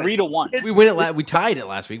it 3-1. We tied it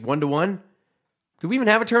last week, 1-1. Did we even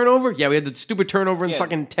have a turnover? Yeah, we had the stupid turnover in the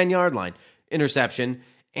fucking 10-yard line. Interception.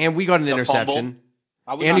 And we got an interception.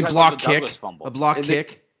 And he blocked kick. A block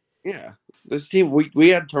kick. Yeah. This team, we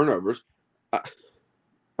had turnovers.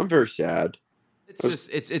 I'm very sad.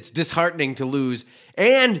 It's disheartening to lose.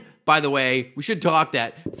 And, by the way, we should talk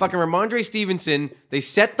that fucking Ramondre Stevenson, they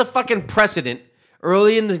set the fucking precedent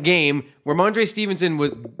early in the game where Ramondre Stevenson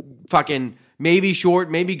was fucking maybe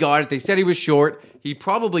short, maybe got it. They said he was short. He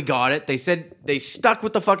probably got it. They said they stuck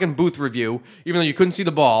with the fucking booth review, even though you couldn't see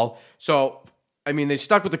the ball. So, they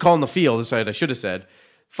stuck with the call in the field, is what I should have said.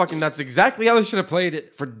 Fucking, that's exactly how they should have played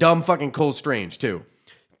it for dumb fucking Cole Strange, too.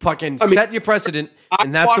 Fucking set your precedent,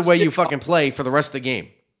 and that's the way you fucking play for the rest of the game.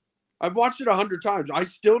 I've watched it 100 times.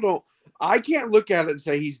 I can't look at it and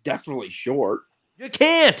say he's definitely short. You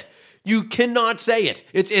can't. You cannot say it.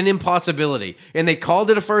 It's an impossibility. And they called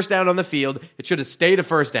it a first down on the field. It should have stayed a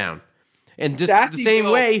first down. And just the same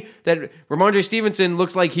way that Ramondre Stevenson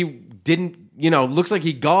looks like he didn't, looks like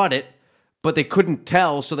he got it, but they couldn't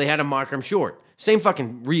tell, so they had to mark him short. Same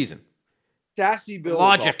fucking reason. Sassy Bill.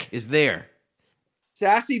 Logic is there.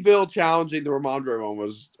 Sassy Bill challenging the Ramondre one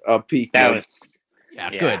was a peak. That was Yeah,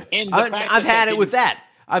 good. And the fact I've that had they it with didn't- that.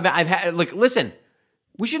 I've had like, listen,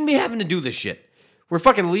 we shouldn't be having to do this shit. We're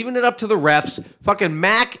fucking leaving it up to the refs. Fucking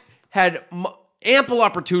Mac had ample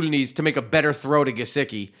opportunities to make a better throw to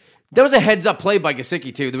Gesicki. There was a heads-up play by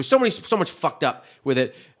Gesicki, too. There was so much fucked up with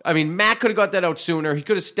it. I mean, Mac could have got that out sooner. He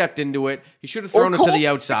could have stepped into it. He should have thrown it to the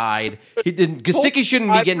outside. Gesicki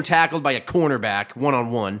shouldn't be getting tackled by a cornerback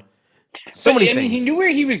one-on-one. So many things. He knew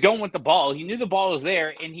where he was going with the ball. He knew the ball was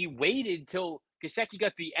there, and he waited till Gesicki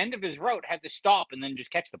got to the end of his route, had to stop, and then just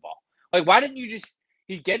catch the ball. Like, why didn't you just –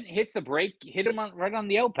 hits the break, hit him right on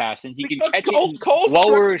the out pass, and he can catch it and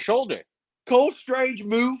lower his shoulder. Cole Strange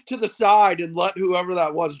moved to the side and let whoever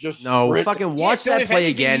that was just sprint. Fucking watch that play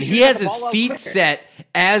again. He has his feet set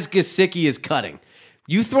as Gesicki is cutting.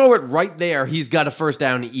 You throw it right there, he's got a first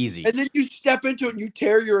down easy. And then you step into it and you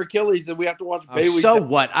tear your Achilles, and we have to watch Bailey. So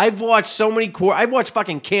what? I've watched so many I've watched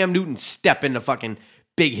fucking Cam Newton step into fucking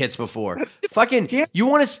big hits before. Fucking, you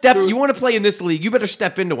want to play in this league, you better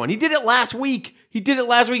step into one. He did it last week. He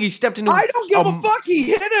stepped into I don't give a fuck. He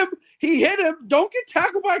hit him. Don't get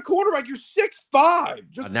tackled by a quarterback. You're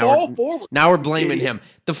 6'5". Just fall forward. Now we're blaming him.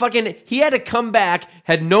 He had to come back,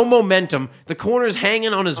 had no momentum. The corner's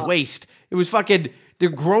hanging on his waist. It was fucking, they're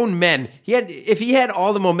grown men. If he had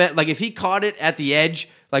all the momentum, like if he caught it at the edge,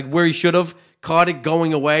 like where he should have caught it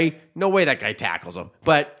going away, no way that guy tackles him.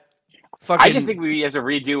 But fucking, I just think we have to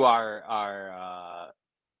redo our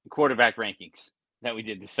quarterback rankings that we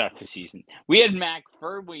did to start the season. We had Mac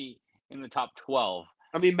firmly in the top 12.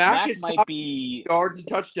 I mean, Mac is might top be yards and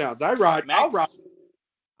touchdowns. I'll ride. Mac's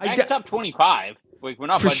top 25. Like, we're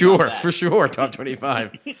not for sure, top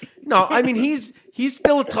 25. No, I mean he's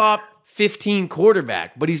still a top 15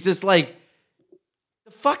 quarterback, but he's just like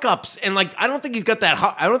the fuck ups, and like I don't think he's got that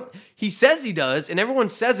heart. He says he does, and everyone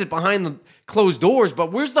says it behind the closed doors.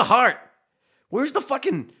 But where's the heart? Where's the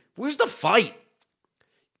fight?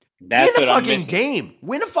 That's Win a what fucking game.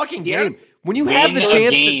 Win a fucking game. When you Win have the a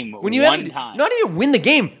chance game when you one have time. not even win the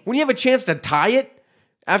game, when you have a chance to tie it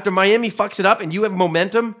after Miami fucks it up and you have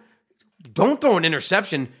momentum, don't throw an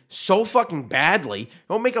interception so fucking badly.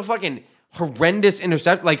 Don't make a fucking horrendous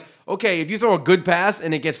interception. Like, okay, if you throw a good pass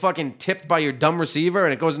and it gets fucking tipped by your dumb receiver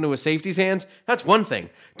and it goes into a safety's hands, that's one thing.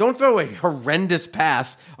 Don't throw a horrendous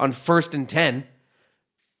pass on 1st and 10.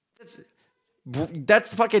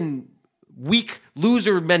 That's fucking weak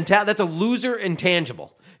loser mentality. That's a loser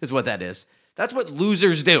intangible, is what that is. That's what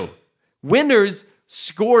losers do. Winners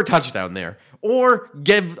score a touchdown there or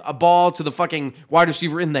give a ball to the fucking wide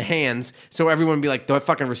receiver in the hands so everyone be like, the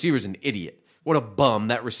fucking receiver's an idiot. What a bum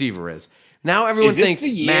that receiver is. Now everyone thinks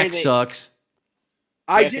Mac sucks.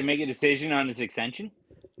 I have to make a decision on his extension?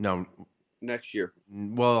 No. Next year.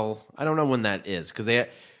 Well, I don't know when that is because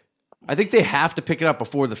I think they have to pick it up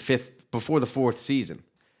before the 4th season.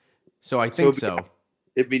 So I think so.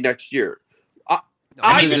 It'd be next year.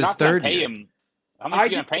 This is his 3rd year. How much are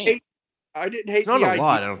you going to pay him? I didn't hate it's not the a idea.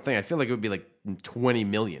 lot, I don't think. I feel like it would be like $20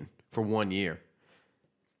 million for 1 year.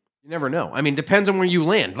 You never know. I mean, depends on where you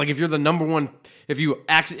land. Like if you're the number one, if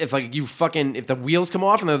the wheels come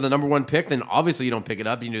off and they're the number one pick, then obviously you don't pick it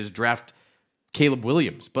up. You just draft Caleb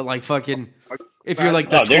Williams. But like fucking, if you're like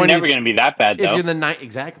the they're never going to be that bad though. If you're the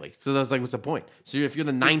exactly. So that's like, what's the point? So if you're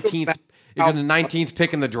the 19th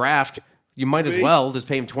pick in the draft, you might as well just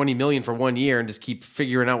pay him $20 million for 1 year and just keep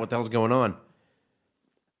figuring out what the hell's going on.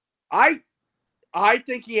 I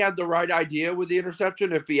think he had the right idea with the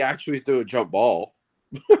interception if he actually threw a jump ball.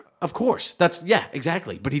 Of course.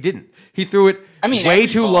 Exactly. But he didn't. He threw it way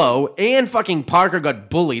too low, and fucking Parker got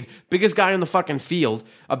bullied. Biggest guy on the fucking field.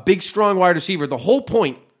 A big, strong wide receiver. The whole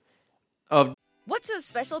point of... What's so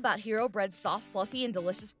special about Hero Bread's soft, fluffy, and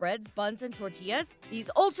delicious breads, buns, and tortillas? These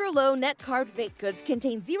ultra-low net-carb baked goods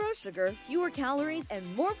contain zero sugar, fewer calories,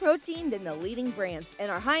 and more protein than the leading brands,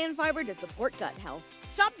 and are high in fiber to support gut health.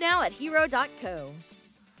 Shop now at hero.co.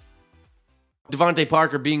 Devontae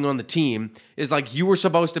Parker being on the team is like you were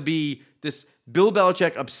supposed to be this Bill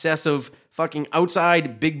Belichick obsessive fucking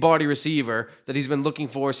outside big body receiver that he's been looking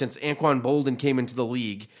for since Anquan Bolden came into the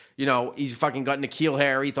league. You know, he's fucking got N'Keal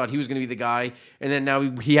Harry, thought he was going to be the guy, and then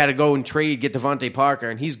now he had to go and get Devontae Parker,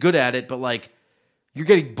 and he's good at it, but like you're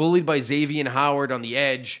getting bullied by Xavier Howard on the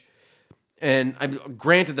edge, and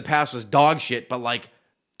granted the pass was dog shit, but like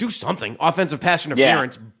do something. Offensive pass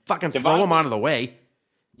interference, fucking throw him out of the way.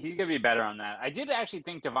 He's going to be better on that. I did actually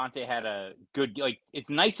think Devontae had a good, like, it's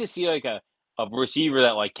nice to see, like, a receiver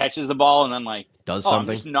that, like, catches the ball and then, like, does something.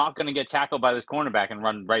 I'm just not going to get tackled by this cornerback and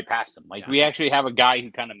run right past him. Like, we actually have a guy who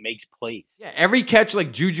kind of makes plays. Yeah, every catch,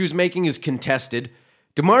 like, Juju's making is contested.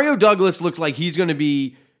 Demario Douglas looks like he's going to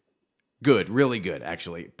be good, really good,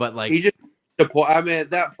 actually. But, like... He just I mean,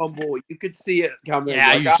 that fumble, you could see it coming.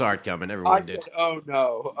 Yeah, Like, you saw it coming. Everyone I did. said, oh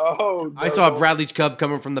no, oh no. I saw Bradley Chubb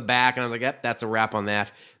coming from the back, and I was like, yep, that's a wrap on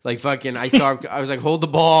that. Like, fucking, I was like, hold the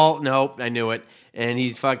ball. Nope, I knew it. And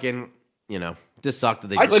he's fucking, just sucked that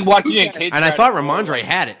they It's like watching a kid. And I thought Ramondre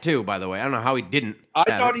had it, too, by the way. I don't know how he didn't. I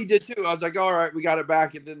thought he did, too. I was like, all right, we got it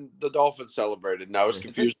back. And then the Dolphins celebrated, and I was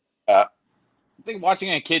confused with that. It's like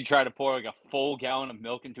watching a kid try to pour like a full gallon of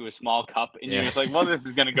milk into a small cup, and you're just like, "Well, this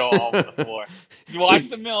is gonna go all over the floor." You watch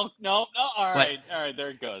the milk. No, all right, there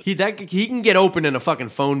it goes. He can get open in a fucking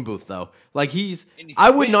phone booth though. Like he's I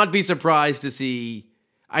would quick. not be surprised to see.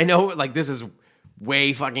 I know, like this is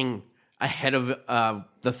way fucking ahead of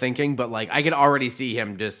the thinking, but like I could already see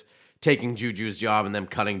him just taking Juju's job and them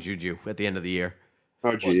cutting Juju at the end of the year.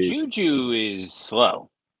 Oh, gee. Well, Juju is slow,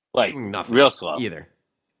 like Nothing real slow either.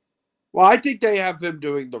 Well, I think they have him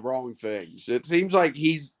doing the wrong things. It seems like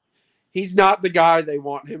he's not the guy they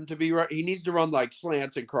want him to be. He needs to run like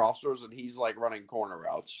slants and crossers, and he's like running corner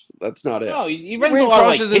routes. That's not it. No, he He runs ran a lot of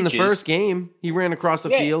like crosses in the hitches. first game. He ran across the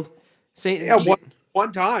field. Yeah,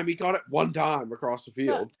 one time he caught it one time across the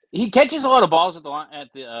field. He catches a lot of balls at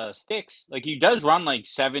the sticks. Like he does run like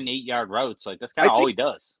 7-8 yard routes. Like that's kind of all he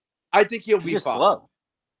does. I think he'll He's be just fine. slow.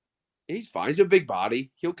 He's fine. He's a big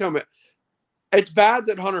body. He'll come in. It's bad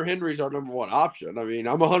that Hunter Henry's our number one option. I mean,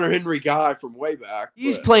 I'm a Hunter Henry guy from way back.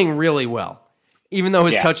 He's playing really well, even though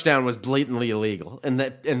his Yeah. touchdown was blatantly illegal, and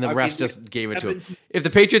the refs just gave it to him. Evans- If the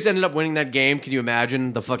Patriots ended up winning that game, can you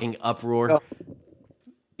imagine the fucking uproar?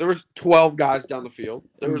 There was 12 guys down the field.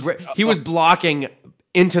 He was blocking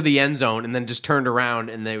into the end zone and then just turned around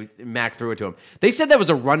and Mac threw it to him. They said that was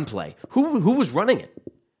a run play. Who was running it?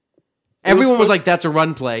 Everyone was like, "That's a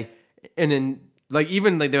run play," and then. Like,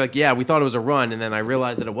 even like they're like, yeah, we thought it was a run, and then I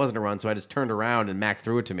realized that it wasn't a run, so I just turned around and Mac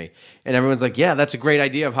threw it to me. And everyone's like, yeah, that's a great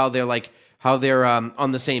idea of how they're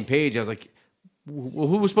on the same page. I was like, well,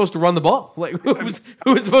 who was supposed to run the ball? Like, who was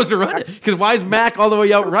supposed to run it? Because why is Mac all the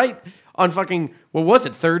way out right on fucking what was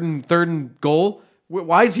it, third and goal?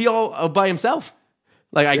 Why is he all by himself?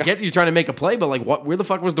 Like, I get you trying to make a play, but like, where the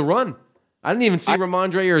fuck was the run? I didn't even see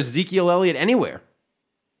Ramondre or Ezekiel Elliott anywhere.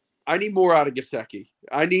 I need more out of Gesicki.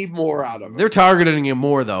 I need more out of him. They're targeting him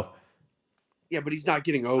more though. Yeah, but he's not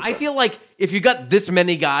getting open. I feel like if you got this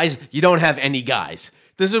many guys, you don't have any guys.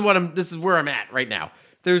 This is where I'm at right now.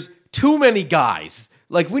 There's too many guys.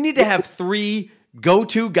 Like we need to have 3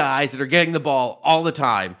 go-to guys that are getting the ball all the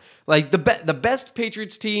time. Like the best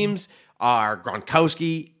Patriots teams are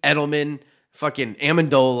Gronkowski, Edelman, fucking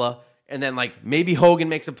Amendola, and then like maybe Hogan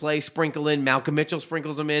makes a play, sprinkle in, Malcolm Mitchell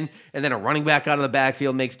sprinkles them in, and then a running back out of the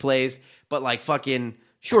backfield makes plays. But like fucking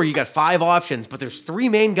sure, you got 5 options, but there's 3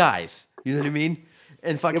 main guys. You know what I mean?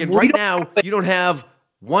 And fucking right now, you don't have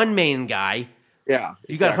one main guy. Yeah.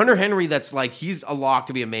 You got Hunter Henry that's like, he's a lock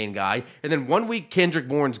to be a main guy. And then 1 week, Kendrick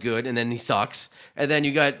Bourne's good, and then he sucks. And then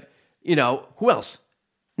you got, who else?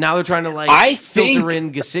 Now they're trying to filter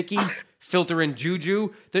in Gesicki, filter in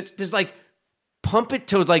Juju. There's like, pump it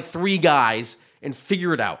to like 3 guys and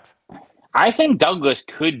figure it out. I think Douglas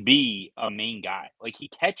could be a main guy. Like he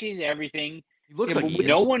catches everything. He looks like he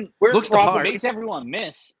no is. one Looks the part. makes everyone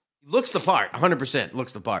miss. He looks the part. 100%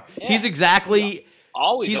 looks the part. Yeah. He's exactly.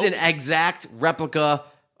 Always He's open. an exact replica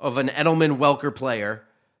of an Edelman Welker player.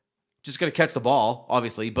 Just gonna catch the ball,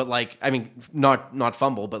 obviously, but like, I mean, not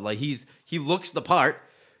fumble, but like he looks the part.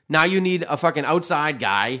 Now you need a fucking outside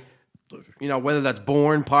guy, whether that's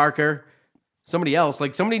Bourne, Parker, somebody else.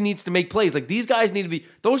 Like somebody needs to make plays. Like these guys need to be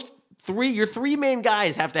those 3. Your 3 main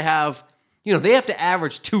guys have to have, they have to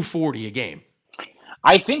average 240 a game.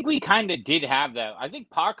 I think we kind of did have that. I think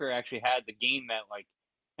Parker actually had the game that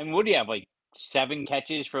what do you have, 7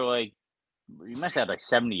 catches for you must have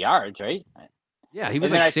 70 yards, right? Yeah, he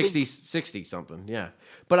was And then 60 something. Yeah.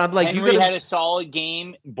 But I'm like, Henry had a solid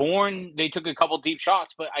game. Bourne, they took a couple deep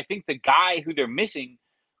shots, but I think the guy who they're missing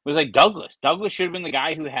was Douglas. Douglas should have been the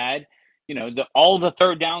guy who had, all the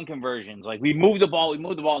third down conversions. Like we move the ball, and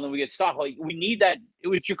then we get stopped. Like we need that. It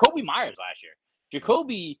was Jacoby Myers last year.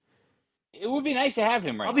 Jacoby, it would be nice to have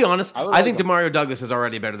him right I'll be honest. I think Demario Douglas is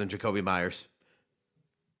already better than Jacoby Myers.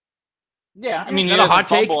 Yeah, I mean, Is that a hot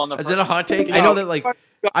take? Is that a hot take? I know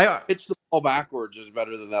that pitch the ball backwards is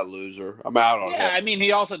better than that loser. I'm out on Yeah, it. I mean,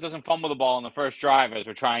 he also doesn't fumble the ball on the first drive as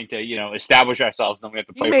we're trying to, establish ourselves. And then we have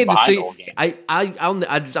to he play made from the behind the whole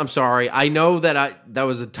game. I'm sorry. I know that that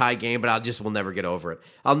was a tie game, but I just will never get over it.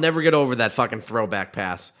 I'll never get over that fucking throwback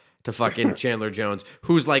pass to fucking Chandler Jones,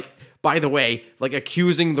 who's by the way,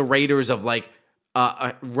 accusing the Raiders of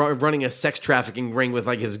running a sex trafficking ring with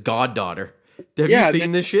his goddaughter. Have you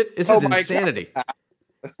seen this shit? This is insanity.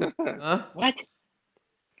 Huh? What?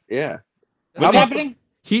 Yeah. What's happening?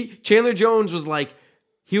 Chandler Jones was like,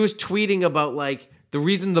 he was tweeting about like the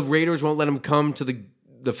reason the Raiders won't let him come to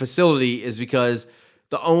the facility is because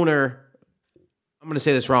the owner, I'm going to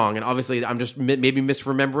say this wrong, and obviously I'm just maybe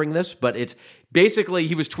misremembering this, but it's basically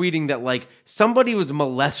he was tweeting that like somebody was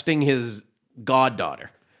molesting his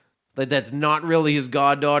goddaughter. Like that's not really his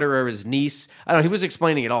goddaughter or his niece. I don't know. He was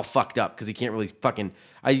explaining it all fucked up because he can't really fucking.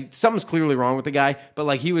 Something's clearly wrong with the guy, but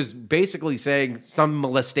like he was basically saying some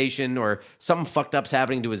molestation or something fucked up's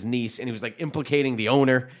happening to his niece, and he was like implicating the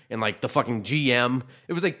owner and like the fucking GM.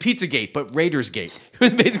 It was like Pizzagate, but Raidersgate. It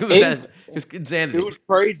was basically that. It was insanity. It was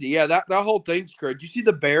crazy. Yeah, that whole thing's crazy. Did you see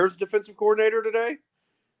the Bears defensive coordinator today?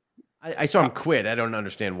 I saw him quit. I don't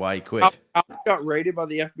understand why he quit. How he got raided by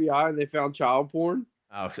the FBI and they found child porn.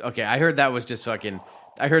 Oh, okay. I heard that was just fucking.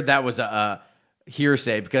 I heard that was a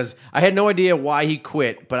hearsay because I had no idea why he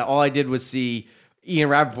quit, but all I did was see Ian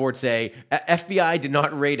Rappaport say FBI did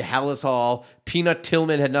not raid Hallis Hall. Peanut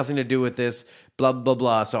Tillman had nothing to do with this. Blah blah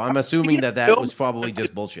blah. So I'm assuming that was probably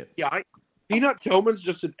just bullshit. Yeah, Peanut Tillman's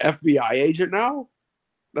just an FBI agent now.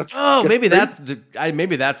 Maybe that's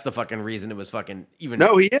the fucking reason it was fucking even.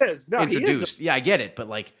 No, he is. No, introduced. Yeah, I get it, but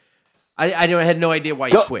like. I had no idea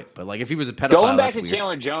why he quit, but like if he was a pedophile, going back to weird.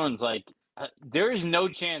 Chandler Jones, like there is no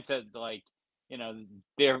chance that like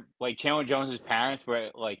they're like Chandler Jones's parents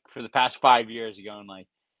were like for the past 5 years going like,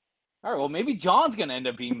 all right, well maybe John's gonna end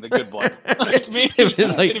up being the good boy. Like, maybe he's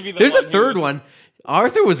gonna be there's a third one.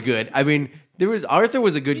 Arthur was good. I mean, Arthur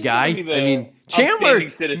was a good guy. I mean, Chandler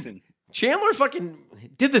fucking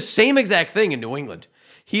did the same exact thing in New England.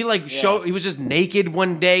 He he was just naked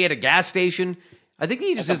one day at a gas station. I think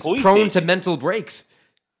he's just prone to mental breaks.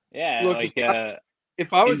 Yeah, look, like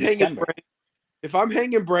if I was if I'm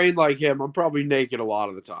hanging brain like him, I'm probably naked a lot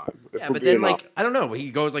of the time. Yeah, but then I don't know.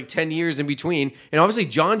 He goes like 10 years in between, and obviously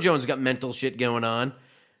John Jones got mental shit going on,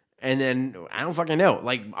 and then I don't fucking know.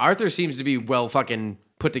 Like Arthur seems to be well fucking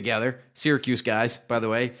put together. Syracuse guys, by the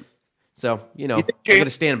way. So I got to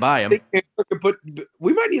stand by him.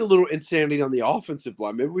 We might need a little insanity on the offensive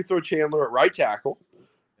line. Maybe we throw Chandler at right tackle.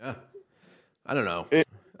 Yeah. I don't know.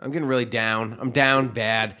 I'm getting really down. I'm down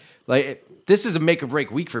bad. Like this is a make or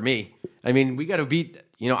break week for me. I mean, we got to beat.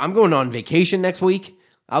 I'm going on vacation next week.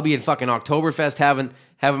 I'll be in fucking Oktoberfest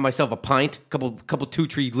having myself a pint, couple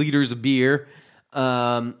 2-3 liters of beer.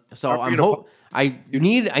 So I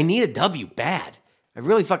need a W bad. I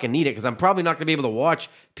really fucking need it because I'm probably not going to be able to watch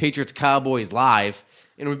Patriots Cowboys live,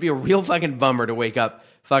 and it would be a real fucking bummer to wake up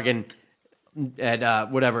fucking at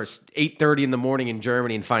 8:30 in the morning in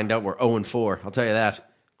Germany and find out we're 0-4. I'll tell you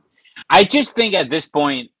that. I just think at this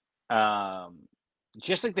point,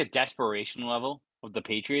 just like the desperation level of the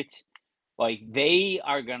Patriots, like they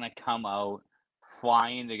are gonna come out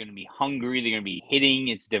flying. They're gonna be hungry. They're gonna be hitting.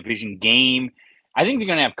 It's a division game. I think they're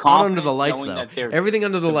gonna have confidence. Not under the lights though. Everything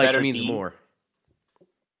under the lights means team. More.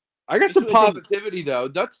 I got some positivity though.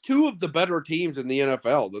 That's two of the better teams in the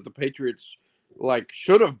NFL that the Patriots.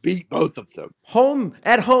 Should have beat both of them.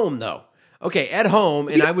 At home, though. Okay, at home,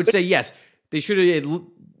 and I would say, yes, they should have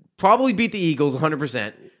probably beat the Eagles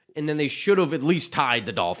 100%, and then they should have at least tied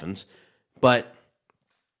the Dolphins. But,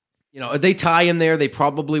 if they tie in there, they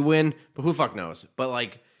probably win, but who fuck knows? But,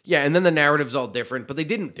 and then the narrative's all different, but they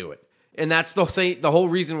didn't do it. And that's the whole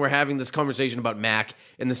reason we're having this conversation about Mac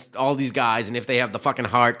and all these guys, and if they have the fucking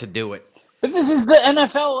heart to do it. But this is the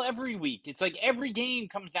NFL every week. It's like every game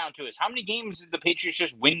comes down to us. How many games did the Patriots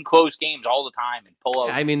just win close games all the time and pull out?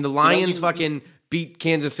 I mean, the Lions fucking beat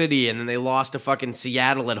Kansas City, and then they lost to fucking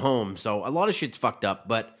Seattle at home. So a lot of shit's fucked up.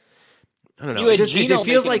 But I don't know. It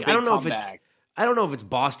feels like I don't know if it's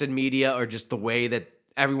Boston media or just the way that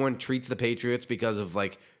everyone treats the Patriots because of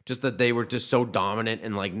just that they were just so dominant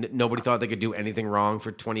and nobody thought they could do anything wrong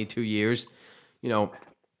for 22 years.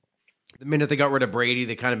 The minute they got rid of Brady,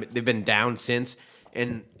 they've been down since,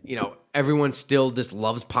 and everyone still just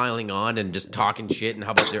loves piling on and just talking shit and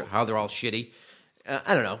how they're all shitty.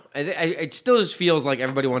 I don't know. It still just feels like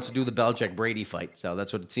everybody wants to do the Belichick Brady fight. So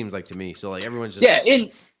that's what it seems like to me. So everyone's just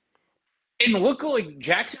And look,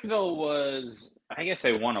 Jacksonville was. I guess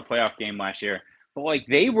they won a playoff game last year, but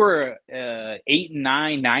they were 8-9,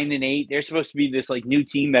 9-8. They're supposed to be this new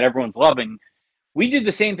team that everyone's loving. We did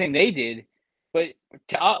the same thing they did, but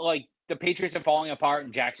the Patriots are falling apart,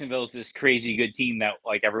 and Jacksonville's this crazy good team that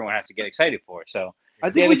everyone has to get excited for. So I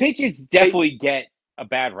think the Patriots definitely get a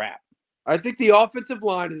bad rap. I think the offensive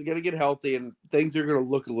line is going to get healthy, and things are going to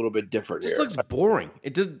look a little bit different. It just looks boring.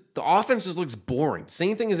 The offense just looks boring.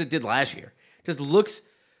 Same thing as it did last year. It just looks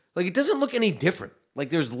it doesn't look any different.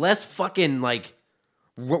 There's less fucking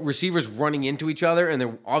receivers running into each other, and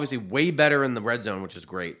they're obviously way better in the red zone, which is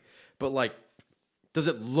great. But Does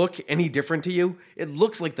it look any different to you? It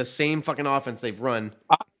looks like the same fucking offense they've run.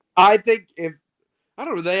 I think I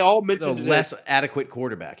don't know, they all The mentioned today, less adequate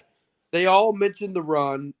quarterback. they all mentioned the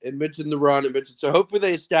run and mentioned the run and mentioned. So hopefully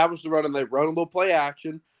they establish the run and they run a little play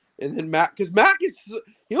action. And then because Mac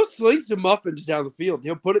he'll sling some muffins down the field.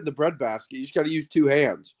 He'll put it in the bread basket. You just got to use two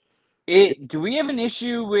hands. Do we have an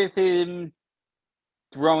issue with him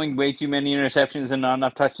throwing way too many interceptions and not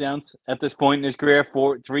enough touchdowns at this point in his career?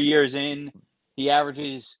 3 years in, he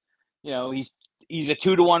averages, he's a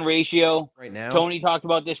 2-to-1 ratio. Right now. Tony talked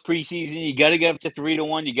about this preseason. You got to get up to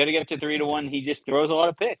 3-to-1. You got to get up to 3-to-1. He just throws a lot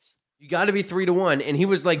of picks. You got to be 3-to-1, and he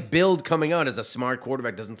was like billed coming out as a smart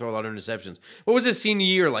quarterback, doesn't throw a lot of interceptions. What was his senior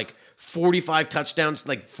year? Like 45 touchdowns,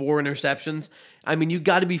 like 4 interceptions. I mean, you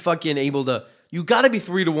got to be fucking able to. You got to be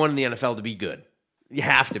 3-to-1 in the NFL to be good. You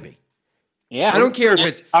have to be. Yeah, I don't care if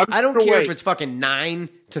it's. I don't care wait. if it's fucking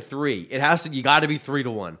 9-3. It has to. You got to be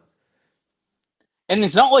 3-to-1. And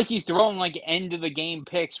it's not like he's throwing like end of the game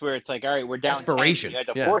picks where it's like, all right, we're down. Desperation. 10, you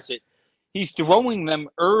had to Yeah. force it. He's throwing them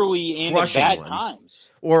early in Crushing bad ones. times.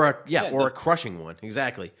 Or a Yeah, a crushing one.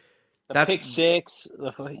 Exactly. The pick six.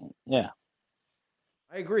 Yeah.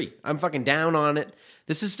 I agree. I'm fucking down on it.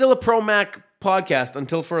 This is still a pro Mac podcast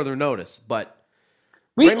until further notice, but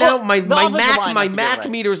right now my Mac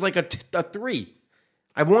meter is like a 3.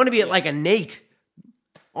 I want to be at like a Nate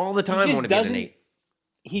all the time. I want to be at a Nate.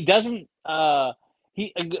 He doesn't.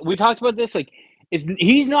 We talked about this. Like,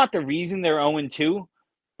 he's not the reason they're 0-2,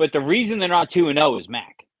 but the reason they're not 2-0 is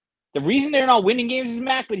Mac. The reason they're not winning games is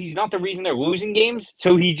Mac, but he's not the reason they're losing games.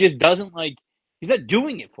 So he just doesn't he's not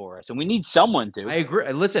doing it for us, and we need someone to. I agree.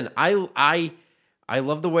 Listen, I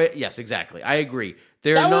love the way. Yes, exactly. I agree.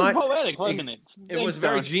 They're that not was poetic, wasn't it? It was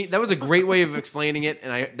very. That was a great way of explaining it,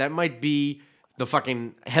 and that might be the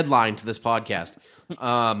fucking headline to this podcast.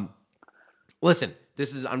 Listen,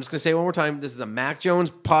 this is. I'm just gonna say it one more time. This is a Mac Jones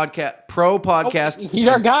podcast, pro podcast. He's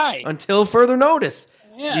our guy until further notice.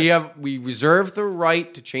 Yes. We reserve the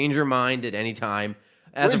right to change your mind at any time.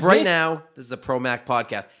 As of right now, this is a pro Mac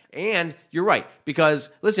podcast. And you're right, because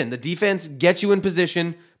listen, the defense gets you in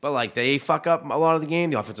position, but like they fuck up a lot of the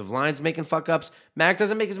game. The offensive line's making fuck ups. Mac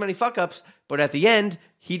doesn't make as many fuck ups, but at the end,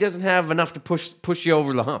 he doesn't have enough to push you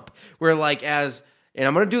over the hump. Where and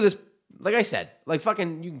I'm gonna do this, like I said, like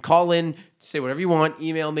fucking, you can call in, say whatever you want,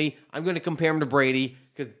 email me. I'm gonna compare him to Brady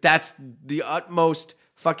because that's the utmost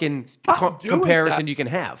fucking comparison you can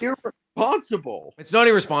have. Irresponsible. It's not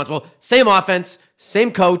irresponsible. Same offense,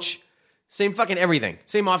 same coach, same fucking everything.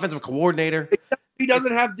 Same offensive coordinator. He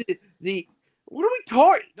doesn't have the. What are we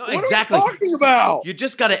talking? No, what exactly. are we talking about? You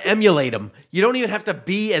just got to emulate him. You don't even have to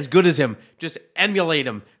be as good as him. Just emulate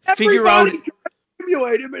him. Everybody tries to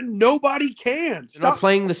emulate him, and nobody can. You're not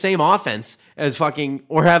playing the same offense as fucking,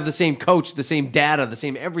 or have the same coach, the same data, the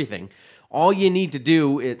same everything. All you need to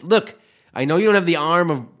do is look. I know you don't have the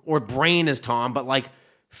arm or brain as Tom, but like,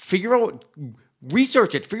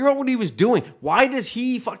 research it. Figure out what he was doing. Why does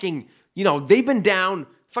he fucking? They've been down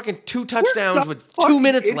fucking 2 touchdowns with 2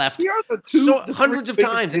 minutes left, hundreds of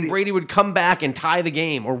times, and Brady would come back and tie the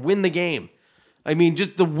game or win the game. I mean,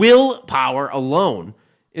 just the willpower alone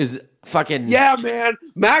is fucking. Yeah, man.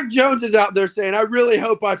 Mac Jones is out there saying, "I really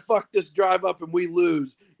hope I fuck this drive up and we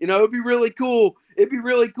lose." It'd be really cool. It'd be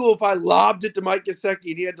really cool if I lobbed it to Mike Gesicki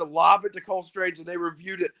and he had to lob it to Cole Strange and they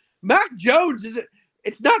reviewed it. Mac Jones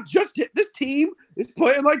it's not just this team is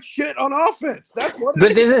playing like shit on offense. That's what it is.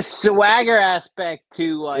 But there's a swagger aspect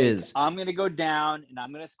to I'm going to go down and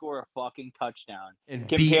I'm going to score a fucking touchdown and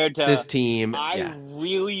compared beat to this team. I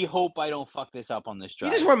really hope I don't fuck this up on this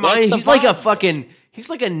drive. You just remind he's like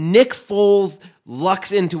a Nick Foles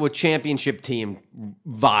lucks into a championship team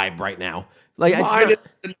vibe right now. Like minus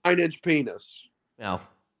the 9-inch penis. Well,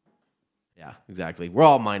 yeah, exactly. We're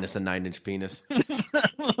all minus a 9-inch penis. So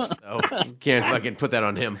you can't fucking put that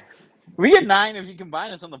on him. We get 9 if you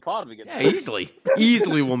combine us on the pod. We get 9. Easily.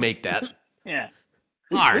 Easily we'll make that. Yeah.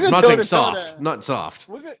 Hard, nothing soft. Not soft.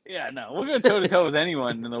 We'll go toe-to-toe with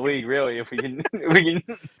anyone in the league, really, if we can.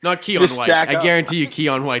 Not Keon White. I guarantee you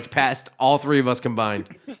Keon White's past all 3 of us combined.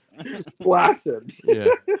 Blasted. Yeah.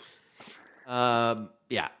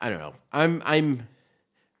 Yeah, I don't know.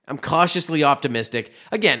 I'm cautiously optimistic.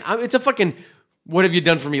 Again, it's a fucking what have you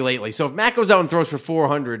done for me lately? So if Mac goes out and throws for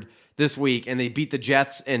 400 this week and they beat the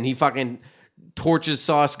Jets and he fucking torches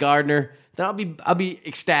Sauce Gardner, then I'll be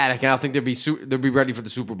ecstatic and I'll think they'll be ready for the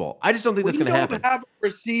Super Bowl. I just don't think that's going to happen. We don't have a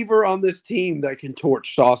receiver on this team that can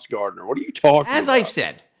torch Sauce Gardner. What are you talking about? As I've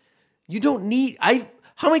said, you don't need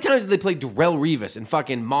how many times did they play Darrelle Revis and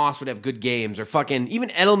fucking Moss would have good games or fucking even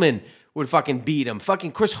Edelman would fucking beat him.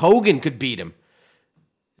 Fucking Chris Hogan could beat him.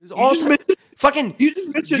 Fucking, You just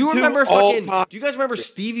mentioned do you two remember all-time- fucking? Do you guys remember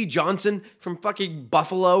Stevie Johnson from fucking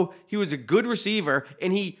Buffalo? He was a good receiver,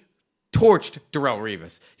 and he torched Darrelle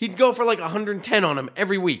Revis. He'd go for like 110 on him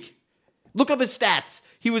every week. Look up his stats.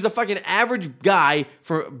 He was a fucking average guy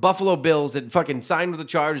for Buffalo Bills that fucking signed with the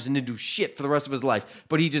Chargers and didn't do shit for the rest of his life.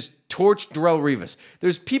 But he just torched Darrelle Revis.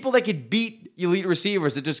 There's people that could beat elite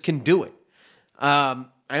receivers that just can do it. I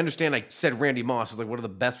understand I said Randy Moss was like one of the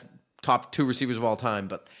best top 2 receivers of all time,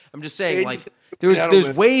 but I'm just saying, like,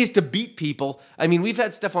 there's ways to beat people. I mean, we've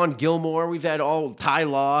had Stephon Gilmore, we've had Ty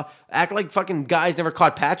Law act like fucking guys never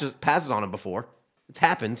caught passes on him before. It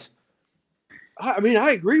happens. I mean,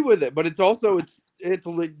 I agree with it, but it's also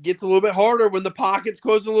it gets a little bit harder when the pockets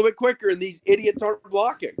close a little bit quicker and these idiots aren't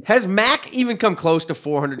blocking. Has Mac even come close to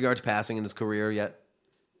 400 yards passing in his career yet?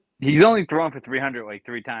 He's only thrown for 300 like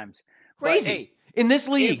 3 times. Crazy. But, hey, in this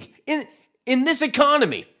league, in this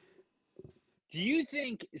economy. do you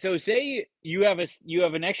think so? Say you have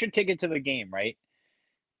an extra ticket to the game, right?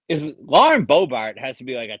 Is Lauren Bobart has to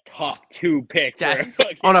be like a top 2 pick for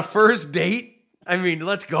On a first date? I mean,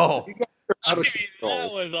 let's go. I mean, that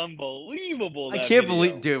was unbelievable. I that can't video.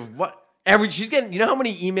 believe, dude. What? She's getting. You know how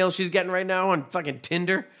many emails she's getting right now on fucking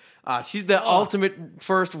Tinder? She's the ultimate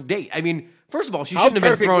first date. I mean, first of all, she shouldn't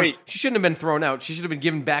have been thrown. She shouldn't have been thrown out. She should have been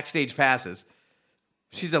given backstage passes.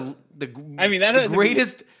 She's the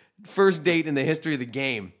greatest first date in the history of the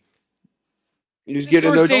game. You just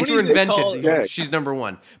First dates were invented. Yeah. She's number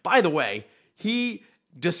 1. By the way, he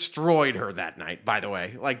destroyed her that night. By the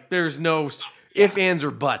way, like there's no ifs, ands,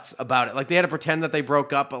 or buts about it. Like they had to pretend that they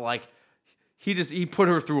broke up, but like he put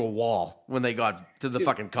her through a wall when they got to the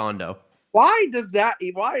fucking condo. Why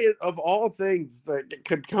of all things that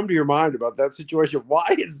could come to your mind about that situation, why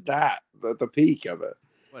is that the peak of it?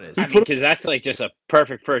 What is? I mean, because that's like just a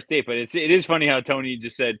perfect first date. But it is funny how Tony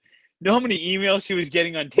just said, "You know how many emails she was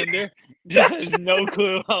getting on Tinder? Just has no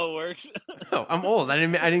clue how it works." No, I'm old. I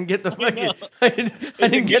didn't get the fucking. I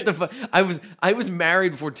didn't get the. I was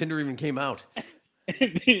married before Tinder even came out.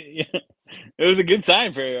 Yeah. It was a good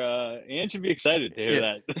sign for Ann should be excited to hear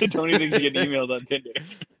that. Tony thinks you get emailed on Tinder.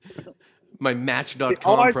 My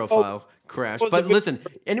Match.com profile crashed. But listen,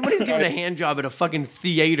 anybody's giving a hand job at a fucking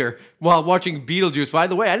theater while watching Beetlejuice. By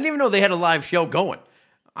the way, I didn't even know they had a live show going.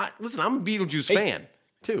 Listen, I'm a Beetlejuice fan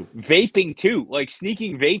too. Vaping too, like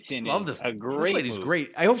sneaking vapes in. Love is this. a great. This lady's move.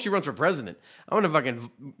 great. I hope she runs for president. I want to fucking.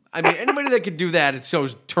 I mean, anybody that could do that, it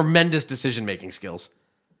shows tremendous decision making skills.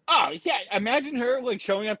 Oh yeah, imagine her like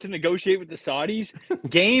showing up to negotiate with the Saudis.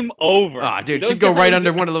 Game over. Oh, dude, Those she'd go right guys-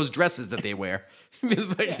 under one of those dresses that they wear.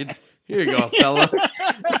 Fucking, here you go, fella.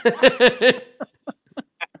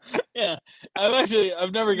 Yeah,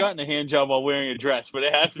 I've never gotten a hand job while wearing a dress, but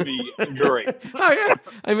it has to be great. Oh yeah.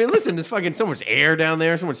 I mean, listen, there's fucking so much air down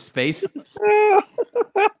there, so much space.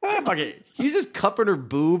 Fucking, he's just cupping her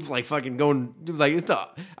boobs, like fucking going, like it's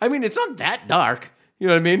not. I mean, it's not that dark. You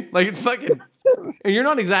know what I mean? Like it's fucking. And you're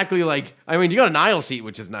not exactly like. I mean, you got an aisle seat,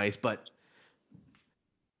 which is nice, but.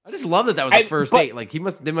 I just love that was the first date. Like they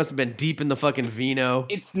must have been deep in the fucking vino.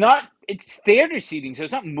 It's theater seating, so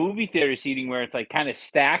it's not movie theater seating where it's like kind of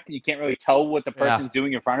stacked and you can't really tell what the person's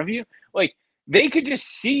doing in front of you. Like they could just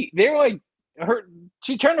see. They were like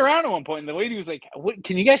she turned around at one point and the lady was like, "What?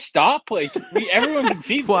 Can you guys stop? Like everyone can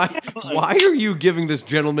see." Why are you giving this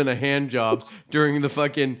gentleman a hand job during the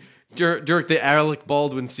fucking during the Alec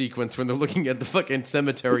Baldwin sequence when they're looking at the fucking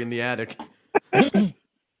cemetery in the attic? This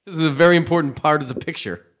is a very important part of the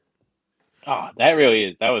picture. Oh, that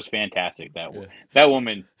was fantastic. That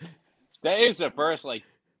woman, that is the first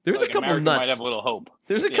There's a couple America nuts. might have a little hope.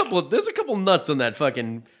 There's a couple nuts on that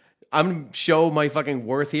fucking. I'm gonna show my fucking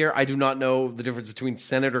worth here. I do not know the difference between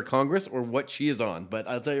Senate or Congress or what she is on, but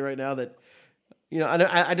I'll tell you right now that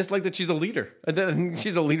I just like that she's a leader.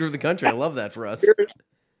 She's a leader of the country. I love that for us. You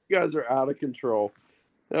guys are out of control.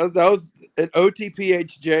 That was an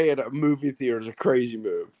OTPHJ at a movie theater is a crazy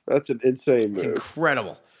move. That's an insane move. It's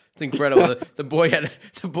incredible. It's incredible. the boy had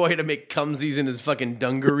to make cumsies in his fucking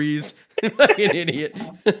dungarees. Like an idiot.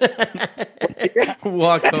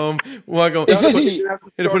 Walk home. He had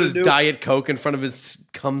to put his Diet Coke in front of his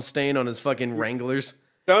cum stain on his fucking Wranglers.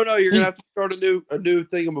 No, you're gonna have to start a new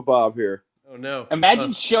thingamabob here. Oh no!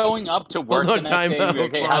 Imagine showing up to work Hold on, the next time day and be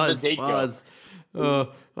out. like, "Hey, how'd the date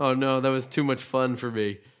go?" Oh no, that was too much fun for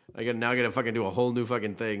me. I gotta fucking do a whole new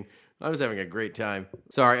fucking thing. I was having a great time.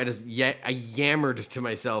 Sorry, I yammered to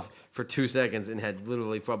myself for 2 seconds and had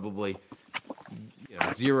literally probably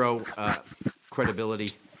zero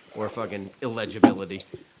credibility or fucking illegibility.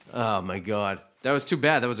 Oh my god, that was too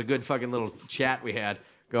bad. That was a good fucking little chat we had.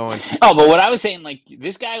 going. Oh, but what I was saying, like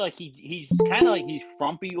this guy, like he's kind of like he's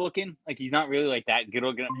frumpy looking, like he's not really like that good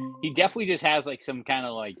looking. He definitely just has like some kind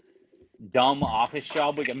of like dumb office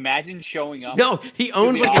job. Like imagine showing up. No, he to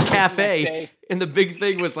owns the like a office the next cafe, day. and the big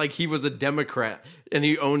thing was like he was a Democrat, and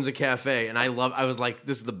he owns a cafe, and I was like,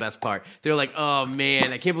 this is the best part. They're like, oh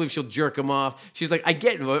man, I can't believe she'll jerk him off. She's like, I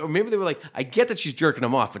get, or maybe they were like, I get that she's jerking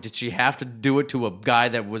him off, but did she have to do it to a guy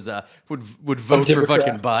that was would vote for Democrat.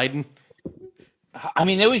 fucking Biden? I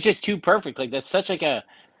mean, it was just too perfect. Like that's such like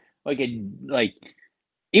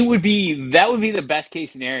it would be the best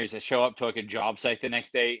case scenario is to show up to like a job site the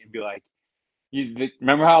next day and be like,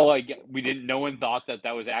 remember how like no one thought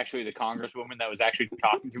that was actually the congresswoman that was actually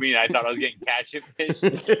talking to me, and I thought I was getting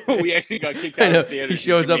catfished. We actually got kicked I out of know. the theater. He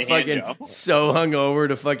shows Give up me a hand fucking job. so hungover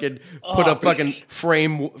to fucking put up fucking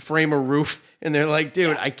frame a roof, and they're like,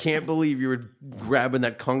 dude, I can't believe you were grabbing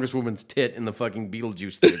that congresswoman's tit in the fucking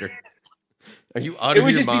Beetlejuice theater. Are you out It of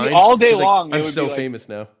would your just be mind? all day He's like, long, it I'm would so be like- famous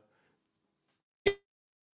now.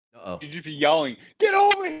 Uh-oh. You'd just be yelling, "Get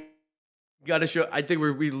over here!" Gotta show. I think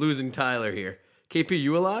we're losing Tyler here. KP,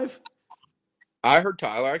 you alive? I heard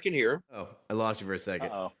Tyler. I can hear him. Oh, I lost you for a second.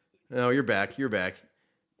 Uh-oh. No, you're back. You're back.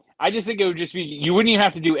 I just think it would just be you wouldn't even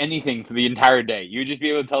have to do anything for the entire day. You would just be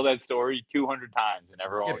able to tell that story 200 times, and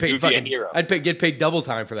everyone Get you'd paid be a fucking. hero. Get paid double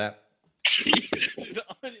time for that.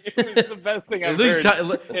 It was the best thing I've At least,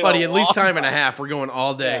 heard. in buddy. a At least long time and a half. We're going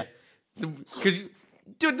all day. Yeah. Because,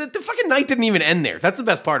 dude, the fucking night didn't even end there. That's the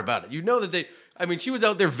best part about it. You know that they. I mean, she was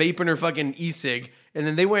out there vaping her fucking e-cig, and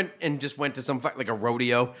then they went to some like a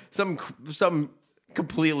rodeo, something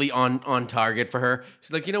completely on target for her.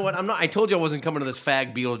 She's like, you know what? I'm not. I told you I wasn't coming to this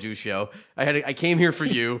fag Beetlejuice show. I came here for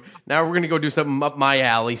you. Now we're gonna go do something up my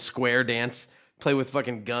alley, square dance, play with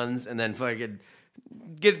fucking guns, and then fucking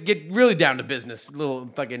get really down to business. Little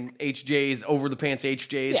fucking HJs, over the pants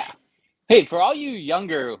HJs. Yeah. Hey, for all you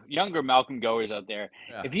younger Malcolm goers out there,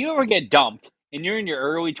 if you ever get dumped and you're in your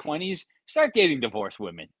early 20s, start dating divorced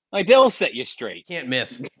women. Like they'll set you straight. Can't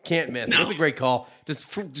miss. That's a great call.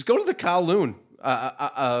 Just go to the Kowloon.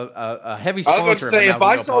 A heavy I was sponsor. going to say, of if the I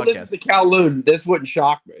Malcolm saw Go this podcast. at the Kowloon, this wouldn't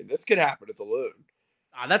shock me. This could happen at the Loon.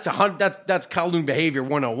 That's Kowloon behavior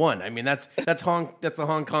 101. I mean, that's the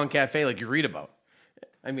Hong Kong cafe like you read about.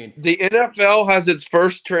 I mean, The NFL has its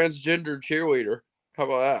first transgender cheerleader. How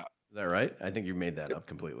about that? is that right? I think you made that up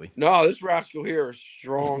completely. No, this rascal here is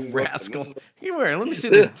strong. Rascal. This Here, where? Let me see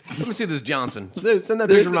this. Let me see this Johnson. Send that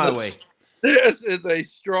This picture is my a- way. This is a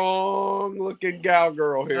strong-looking gal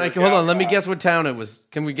girl here. Like, hold on. Let me guess what town it was.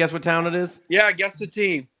 Can we guess what town it is? Yeah, guess the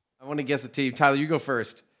team. I want to guess the team. Tyler, you go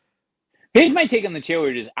first. Here's my take on the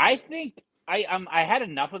cheerleaders. I think I had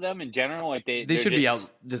enough of them in general. Like They they're should be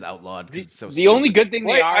just- outlawed. 'cause it's so The only stupid. good thing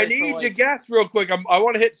they Wait, are. I is need for, to like, guess real quick. I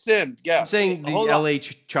want to hit send. I'm Guess. saying the Hold on. LA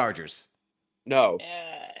Chargers. No.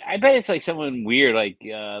 I bet it's like someone weird, like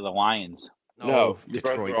the Lions. No, you're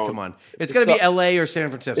both Detroit. wrong. Come on. It's got to be not- LA or San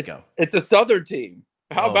Francisco. It's a Southern team.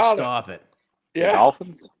 How about stop it? it? The Yeah.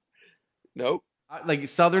 Dolphins. Nope. Like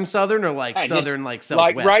Southern or like I just- Southern like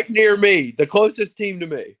Southwest? Like right near me. The closest team to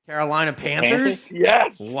me. Carolina Panthers? Panthers?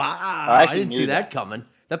 Yes. Wow. I I actually didn't see knew that coming.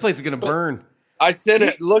 That place is going to burn. I sent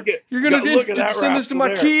it. Look at. You're going look to at that send this to rascal my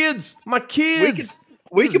there. kids. My We kids. can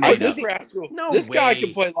This put is this made rascal. No this guy way.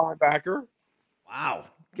 can play linebacker. Wow.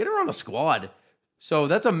 Get her on the squad. So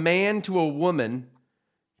that's a man to a woman.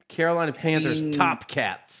 Carolina Panthers top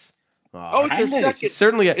cats. Oh, it's her Kinda. second. She's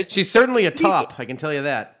certainly a decent. top. I can tell you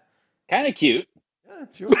that. Kind of cute. Yeah,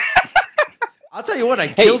 sure. I'll tell you what.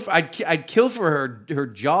 I'd kill for her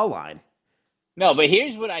jawline. No, but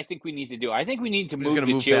here's what I think we need to do. I think we need to We're just move gonna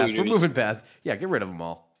the move past. cheerleaders. We're moving past. Yeah, get rid of them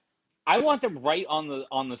all. I want them right on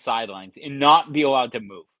the sidelines and not be allowed to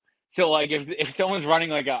move. So like if someone's running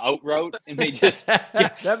like an out route and they just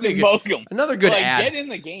That'd be good. smoke them, Another good like, ad. get in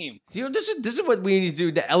the game. You know, this is what we need to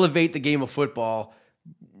do to elevate the game of football.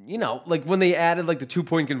 You know, like when they added like the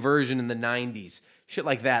 2-point conversion in the 90s, shit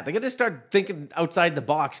like that. They got to start thinking outside the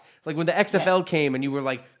box. Like when the XFL came and you were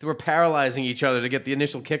like, they were paralyzing each other to get the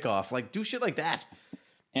initial kickoff. Like do shit like that.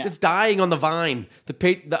 Yeah. It's dying on the vine. The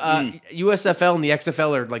USFL and the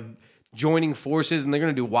XFL are like joining forces and they're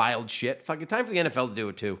going to do wild shit. Fucking time for the NFL to do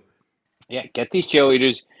it too. Yeah, get these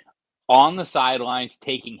cheerleaders on the sidelines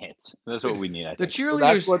taking hits. That's what we need. I The think.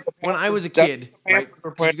 cheerleaders, what the when I was a Panthers- kid, that's what the right? Panthers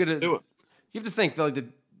were planning you gotta- to do it. You have to think, like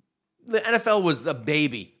the NFL was a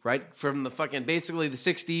baby, right? From the fucking basically the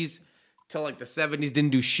 60s till like the 70s, didn't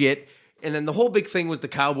do shit. And then the whole big thing was the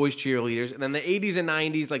Cowboys cheerleaders. And then the 80s and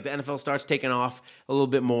 90s, like the NFL starts taking off a little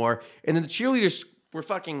bit more. And then the cheerleaders were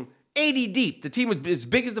fucking 80 deep. The team was as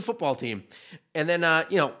big as the football team. And then,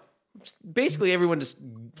 basically everyone just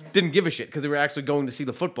didn't give a shit because they were actually going to see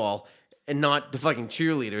the football. and not the fucking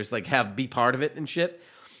cheerleaders like be part of it and shit.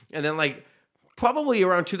 And then like probably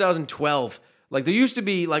around 2012, like there used to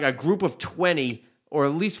be like a group of 20 or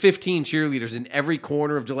at least 15 cheerleaders in every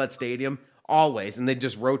corner of Gillette Stadium always, and they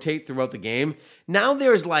just rotate throughout the game. Now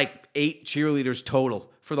there's like 8 cheerleaders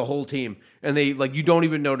total for the whole team, and they like you don't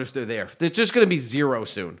even notice they're there. There's just going to be 0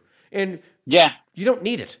 soon. And Yeah. you don't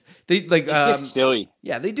need it. They like It's just silly.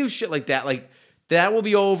 Yeah, they do shit like that. Like that will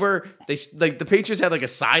be over. They like the Patriots had like a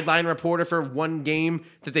sideline reporter for one game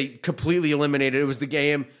that they completely eliminated. It was the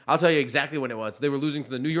game. I'll tell you exactly when it was. They were losing to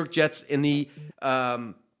the New York Jets in the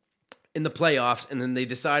playoffs, and then they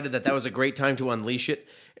decided that was a great time to unleash it.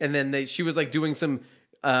 And then she was like doing some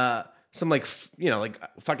like like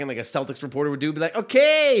fucking like a Celtics reporter would do, be like,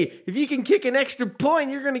 okay, if you can kick an extra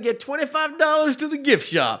point, you're gonna get $25 to the gift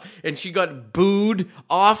shop. And she got booed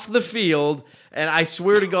off the field, and I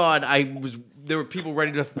swear to God, there were people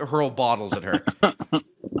ready to hurl bottles at her.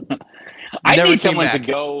 I need someone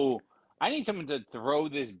to throw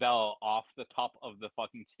this bell off the top of the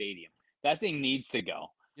fucking stadium. That thing needs to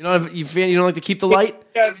go. You don't like to keep the light?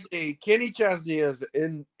 Kenny Chesney is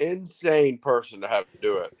an insane person to have to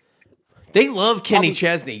do it. They love Kenny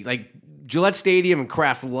Chesney. Like Gillette Stadium and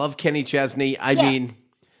Kraft love Kenny Chesney. I mean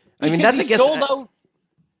that's I guess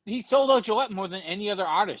he sold out Gillette more than any other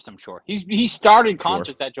artist, I'm sure. He started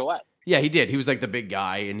concerts at Gillette. Yeah, he did. He was like the big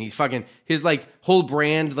guy, and he's fucking his like whole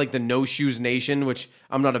brand, like the No Shoes Nation, which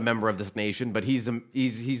I'm not a member of this nation, but he's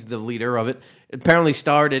the leader of it. Apparently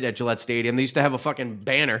started at Gillette Stadium. They used to have a fucking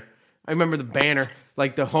banner. I remember the banner,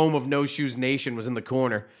 like the home of No Shoes Nation was in the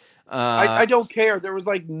corner. I don't care. There was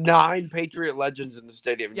like 9 Patriot legends in the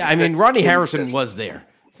stadium. Yeah, I mean Rodney Harrison was there,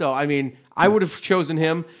 so I mean I would have chosen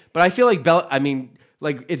him, but I feel like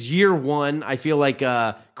like it's year 1. I feel like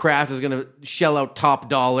Kraft is going to shell out top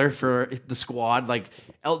dollar for the squad. Like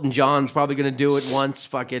Elton John's probably going to do it once.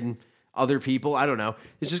 Fucking other people. I don't know.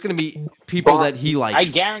 It's just going to be people that he likes. I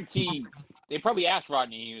guarantee they probably asked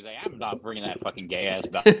Rodney. He was like, I'm not bringing that fucking gay ass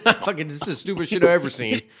back. Fucking, this is the stupidest shit I've ever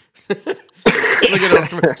seen. Look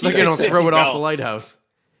at him throw it off the lighthouse.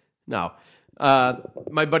 No.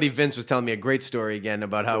 My buddy Vince was telling me a great story again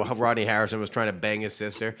about how Rodney Harrison was trying to bang his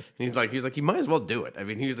sister, and he's like, he might as well do it. I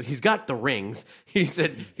mean, he's got the rings. He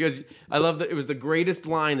goes, I love that it was the greatest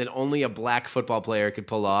line that only a black football player could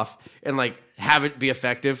pull off and like have it be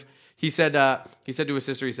effective. He said to his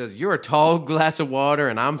sister, he says, "You're a tall glass of water,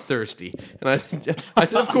 and I'm thirsty." And I said,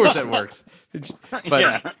 "Of course that works."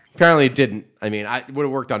 But apparently it didn't. I mean, it would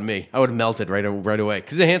have worked on me. I would have melted right away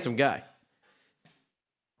because he's a handsome guy.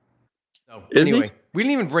 So, anyway, we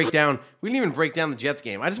didn't even break down the Jets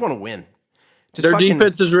game. I just want to win. Their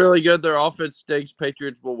defense is really good. Their offense stinks.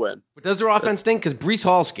 Patriots will win. But does their offense stink? Because Breece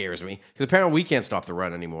Hall scares me. Because apparently we can't stop the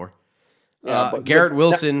run anymore. Garrett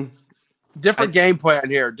Wilson. Different game plan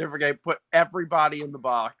here. Different game. Put everybody in the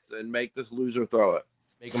box and make this loser throw it.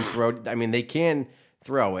 Make them throw. I mean, they can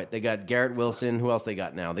throw it. They got Garrett Wilson. Who else they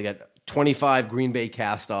got now? They got 25 Green Bay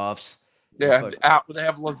castoffs. Yeah, they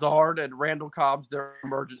have Lazard and Randall Cobb's their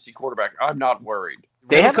emergency quarterback. I'm not worried.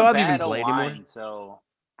 They have a bad line, so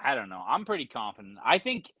I don't know. I'm pretty confident. I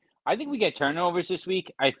think we get turnovers this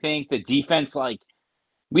week. I think the defense,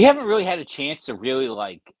 we haven't really had a chance to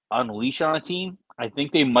really unleash on a team. I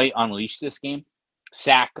think they might unleash this game.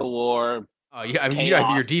 Sack galore. Oh yeah, I mean,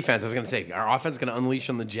 your defense. I was going to say, our offense is going to unleash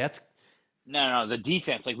on the Jets. No, the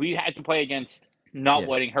defense. We had to play against not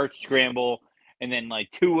letting Hurts scramble, and then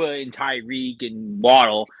Tua and Tyreek and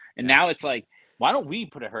Waddle, and now it's why don't we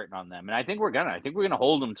put a hurting on them? And I think we're gonna. I think we're gonna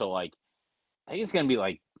hold them to I think it's gonna be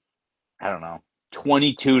I don't know,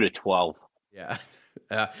 22-12. Yeah,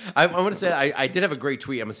 I want to say I did have a great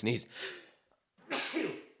tweet. I'm gonna sneeze.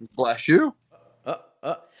 Bless you.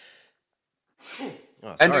 Oh,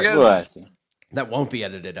 and that won't be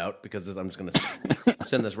edited out because I'm just going to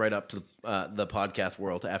send this right up to the podcast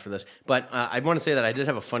world after this. But I want to say that I did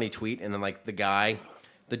have a funny tweet, and then the guy,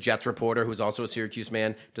 the Jets reporter, who's also a Syracuse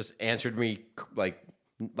man, just answered me like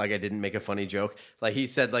I didn't make a funny joke. He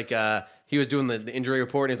said he was doing the injury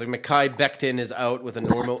report, and he's like, Mekhi Becton is out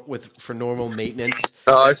for normal maintenance.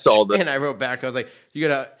 Oh, I saw that. And I wrote back, I was like,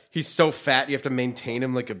 he's so fat you have to maintain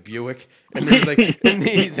him like a Buick. And then and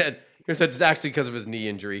he said it's actually because of his knee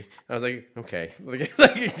injury. I was like, okay. You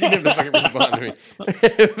didn't have to fucking respond to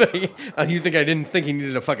me. You think I didn't think he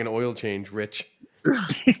needed a fucking oil change, Rich?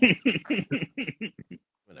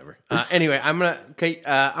 Whatever. Anyway, I'm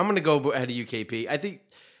gonna go ahead of UKP. I think.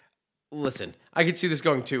 Listen, I could see this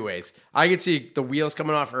going two ways. I could see the wheels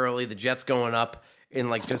coming off early, the Jets going up,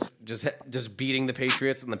 and just beating the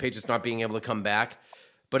Patriots, and the Patriots not being able to come back.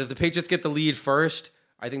 But if the Patriots get the lead first,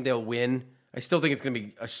 I think they'll win. I still think it's going to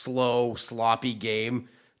be a slow, sloppy game.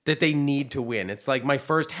 that they need to win. It's like my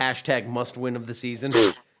first hashtag must win of the season.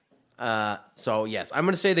 So yes, I'm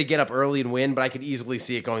going to say they get up early and win, but I could easily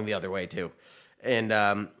see it going the other way too. And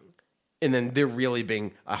then they're really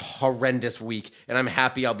being a horrendous week, and I'm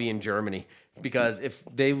happy I'll be in Germany because if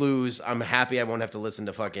they lose, I'm happy I won't have to listen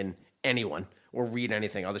to fucking anyone or read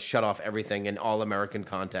anything. I'll just shut off everything in all American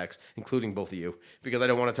contacts, including both of you, because I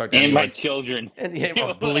don't want to talk to And anyone. my children. And yeah,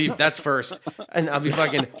 well, believe that's first. And I'll be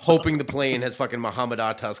fucking hoping the plane has fucking Muhammad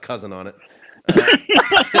Atta's cousin on it.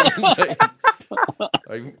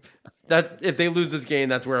 That if they lose this game,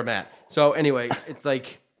 that's where I'm at. So anyway, it's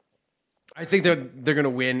like I think they're gonna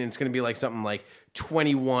win. And it's gonna be like something like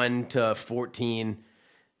 21-14,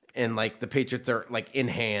 and like the Patriots are like in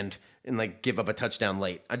hand and like give up a touchdown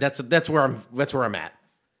late. That's where I'm at.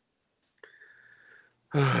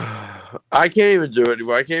 I can't even do it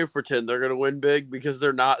anymore. I can't even pretend they're going to win big because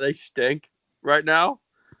they're not. They stink right now.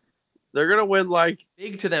 They're going to win like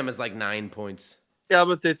Big to them is like 9 points. yeah,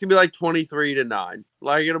 but it's gonna be like 23-9.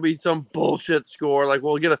 Like it'll be some bullshit score. Like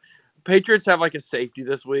we'll get a Patriots have like a safety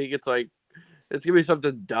this week. It's like it's gonna be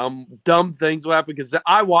something dumb things will happen because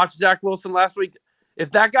I watched Zach Wilson last week.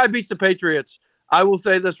 If that guy beats the Patriots, I will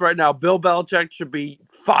say this right now: Bill Belichick should be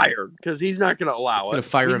fired because he's not gonna allow it. Gonna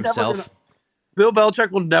fire He's never himself. Bill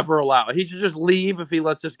Belichick will never allow it. He should just leave if he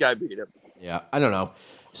lets this guy beat him. Yeah, I don't know.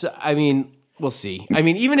 So I mean, we'll see. I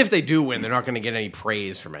mean, even if they do win, they're not going to get any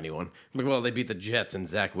praise from anyone. Like, well, they beat the Jets and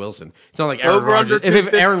Zach Wilson. It's not like Aaron Over under Rodgers. If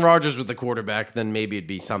 250. Aaron Rodgers was the quarterback, then maybe it'd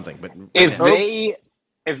be something. But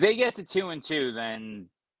If they get to 2-2, then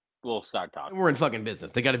we'll start talking. we're in fucking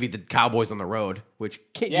business. They got to beat the Cowboys on the road, which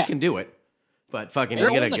you can do it. But fucking, They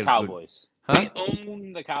they got to own the get Cowboys. Huh? They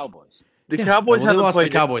own the Cowboys. The Yeah. Cowboys Well, they haven't lost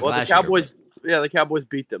played the Cowboys well, last the Cowboys, year. Yeah, the Cowboys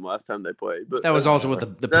beat them last time they played. But That was also with the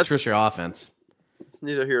that's- Patricia offense. It's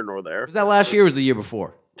neither here nor there. Was that last year or was the year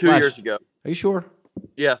before? 2 Last- years ago. Are you sure?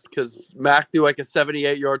 Yes, because Mac threw like a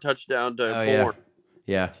 78-yard touchdown to Oh, Bourne. yeah.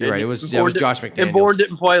 Yeah, you're And right. he- It was Bourne Josh And McDaniels. Bourne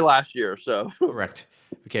didn't play last year, so Correct.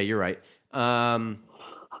 Okay, you're right.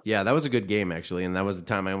 Yeah, that was a good game actually, and that was the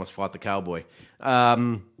time I almost fought the Cowboy.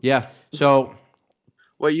 Yeah. So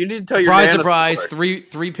wait, you need to tell your surprise, Nana surprise!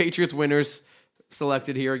 Three Patriots winners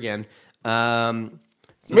selected here again. So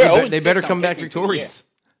We're they 0-6 better on come back picking for the victorious.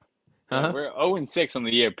 Uh-huh. We're 0-6 on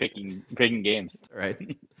the year picking games. All right.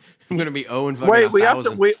 I'm gonna be 0 and fucking Wait, we have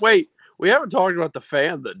to 1,000. wait. We haven't talked about the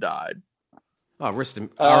fan that died. Oh, rest in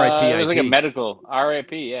R.I.P. It was like a IP. medical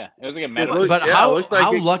RIP. Yeah, it was like a medical. But Yeah, it how looks like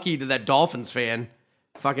how it- lucky did that Dolphins fan?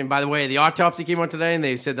 Fucking, by the way, the autopsy came out today, and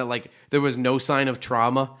they said that like there was no sign of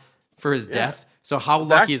trauma for his death. So how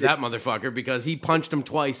lucky is that motherfucker? Because he punched him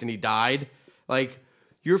twice and he died. Like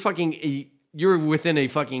you're within a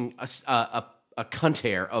fucking a cunt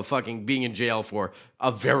hair of fucking being in jail for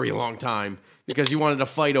a very long time because you wanted to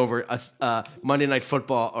fight over a Monday Night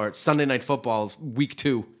Football or Sunday Night Football week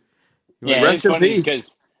 2. Yeah, Rest it's in funny peace.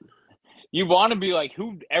 because you want to be like,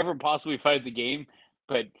 who'd ever possibly fight the game?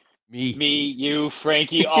 But me, you,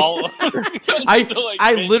 Frankie, all.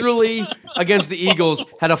 I literally against the Eagles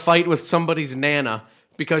had a fight with somebody's nana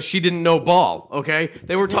because she didn't know ball. Okay,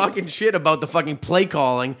 they were talking shit about the fucking play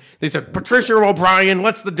calling. They said Patricia O'Brien,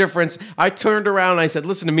 what's the difference? I turned around and I said,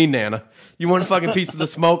 listen to me, nana. You want a fucking piece of the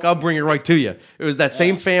smoke? I'll bring it right to you. It was that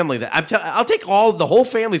same family that I'll take the whole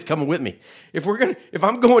family's coming with me. If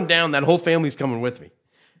I'm going down, that whole family's coming with me.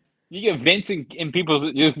 You get Vince and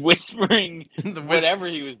people just whispering whatever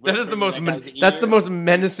he was. That is the most. whispering in that guy's That's the ear. most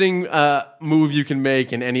menacing move you can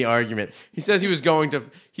make in any argument. He says he was going to.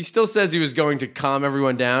 He still says he was going to calm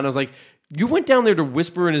everyone down. I was like, you went down there to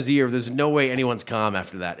whisper in his ear. There's no way anyone's calm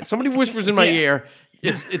after that. If somebody whispers in my ear,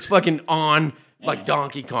 it's fucking on like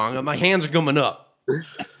Donkey Kong. My hands are coming up.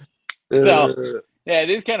 So yeah, it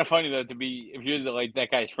is kind of funny though to be if you're like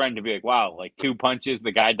that guy's friend to be like, wow, like 2 punches,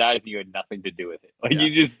 the guy dies, and you had nothing to do with it. Like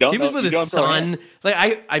you just don't. He was know- with you his don't throw son. hands.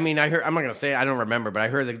 Like I mean, I heard. I'm not gonna say I don't remember, but I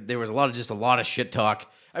heard that there was a lot of shit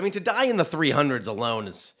talk. I mean, to die in the 300s alone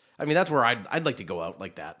is. I mean, that's where I'd like to go out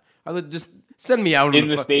like that. I would just send me out In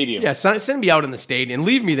the stadium. Yeah, send me out in the stadium.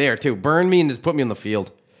 Leave me there too. Burn me and just put me on the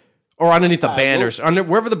field, or underneath the banners,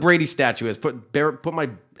 wherever the Brady statue is. Put my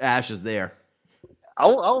ashes there.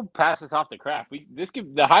 I'll pass this off to Kraft.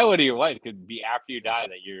 The highlight of your life could be after you die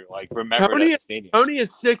that you're like remembered at the stadium. Tony has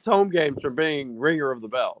 6 home games for being ringer of the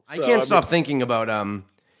bell. I can't stop thinking about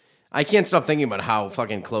how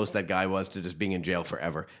fucking close that guy was to just being in jail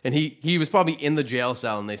forever. And he was probably in the jail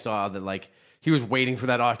cell, and they saw that like he was waiting for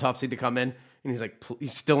that autopsy to come in, and he's like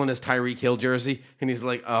he's still in his Tyreek Hill jersey, and he's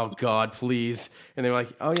like, oh God, please. And they were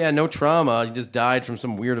like, oh yeah, no trauma, he just died from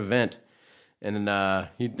some weird event, and then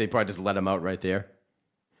they probably just let him out right there.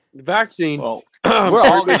 The vaccine. Well, We're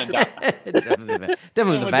all gonna die. It's definitely the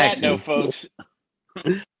With that vaccine. note, folks.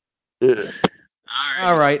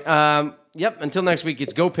 All right. Yep. Until next week,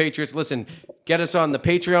 it's Go Patriots. Listen, get us on the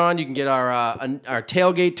Patreon. You can get our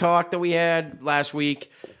tailgate talk that we had last week.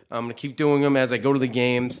 I'm going to keep doing them as I go to the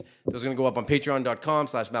games. Those are going to go up on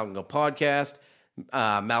patreon.com/MalcolmGoPodcast.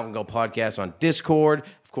 Malcolm Go Podcast on Discord.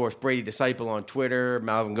 Of course, Brady Disciple on Twitter.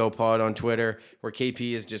 Malcolm Go Pod on Twitter, where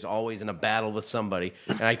KP is just always in a battle with somebody.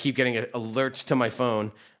 And I keep getting alerts to my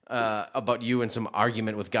phone about you and some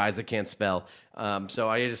argument with guys that can't spell. So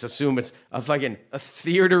I just assume it's a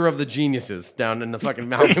theater of the geniuses down in the fucking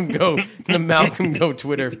Malcolm Go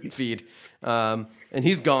Twitter feed. And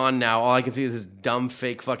he's gone now. All I can see is his dumb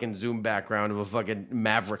fake fucking Zoom background of a fucking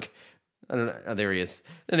Maverick. I don't know. Oh, there he is.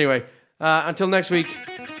 Anyway, until next week,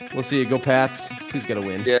 we'll see you. Go Pats. Please get a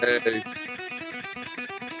win. Yay. Do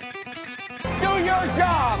your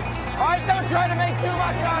job. All right, don't try to make too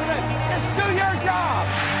much out of it. Just do your job.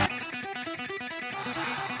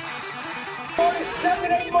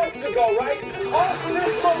 7-8 months ago, right? All for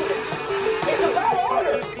this moment. It's about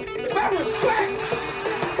honor. It's about respect.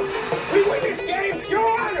 We win this game, you're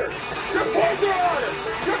honored. Your kids are honored.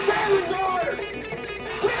 Your families are honored.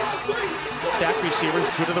 We are three. Stacked receivers,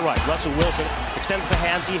 two to the right. Russell Wilson extends the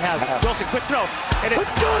hands he has. Wilson, quick throw. And it's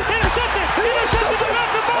intercepted. Intercepted by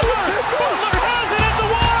Malcolm Butler. Butler has it at the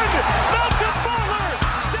one. Malcolm Butler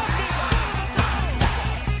stepping.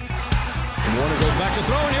 Warner goes back to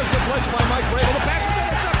throw, and here's the blitz by Mike Brady. The pass is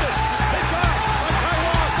intercepted. It's caught by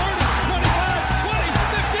Taiwan. 30, 25, 20,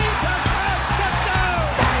 15, touchdown.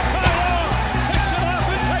 Taiwan picks it up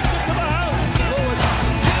and takes it to the house.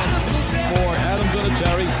 For Adam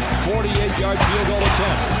Vinatieri, 48-yard field goal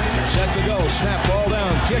attempt. Set to go. Snap, ball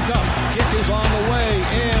down. Kick up. Kick is on the way,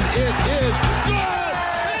 and it is good.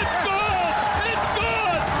 It's good. It's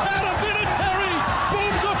good. Adam Vinatieri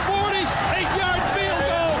booms a 48-yard field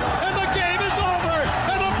goal, and the game is over.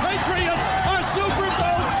 And the Patriots are Super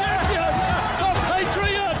Bowl champions. The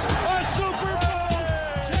Patriots are Super Bowl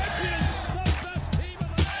champions. The best team in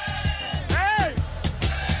the Hey!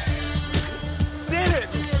 Did it.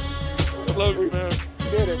 I love you, man.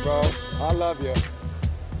 Did it, bro. I love you.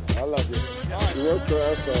 I love you. You worked your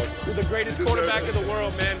ass off. You're the greatest quarterback in the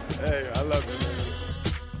world, man. Hey, I love you, man.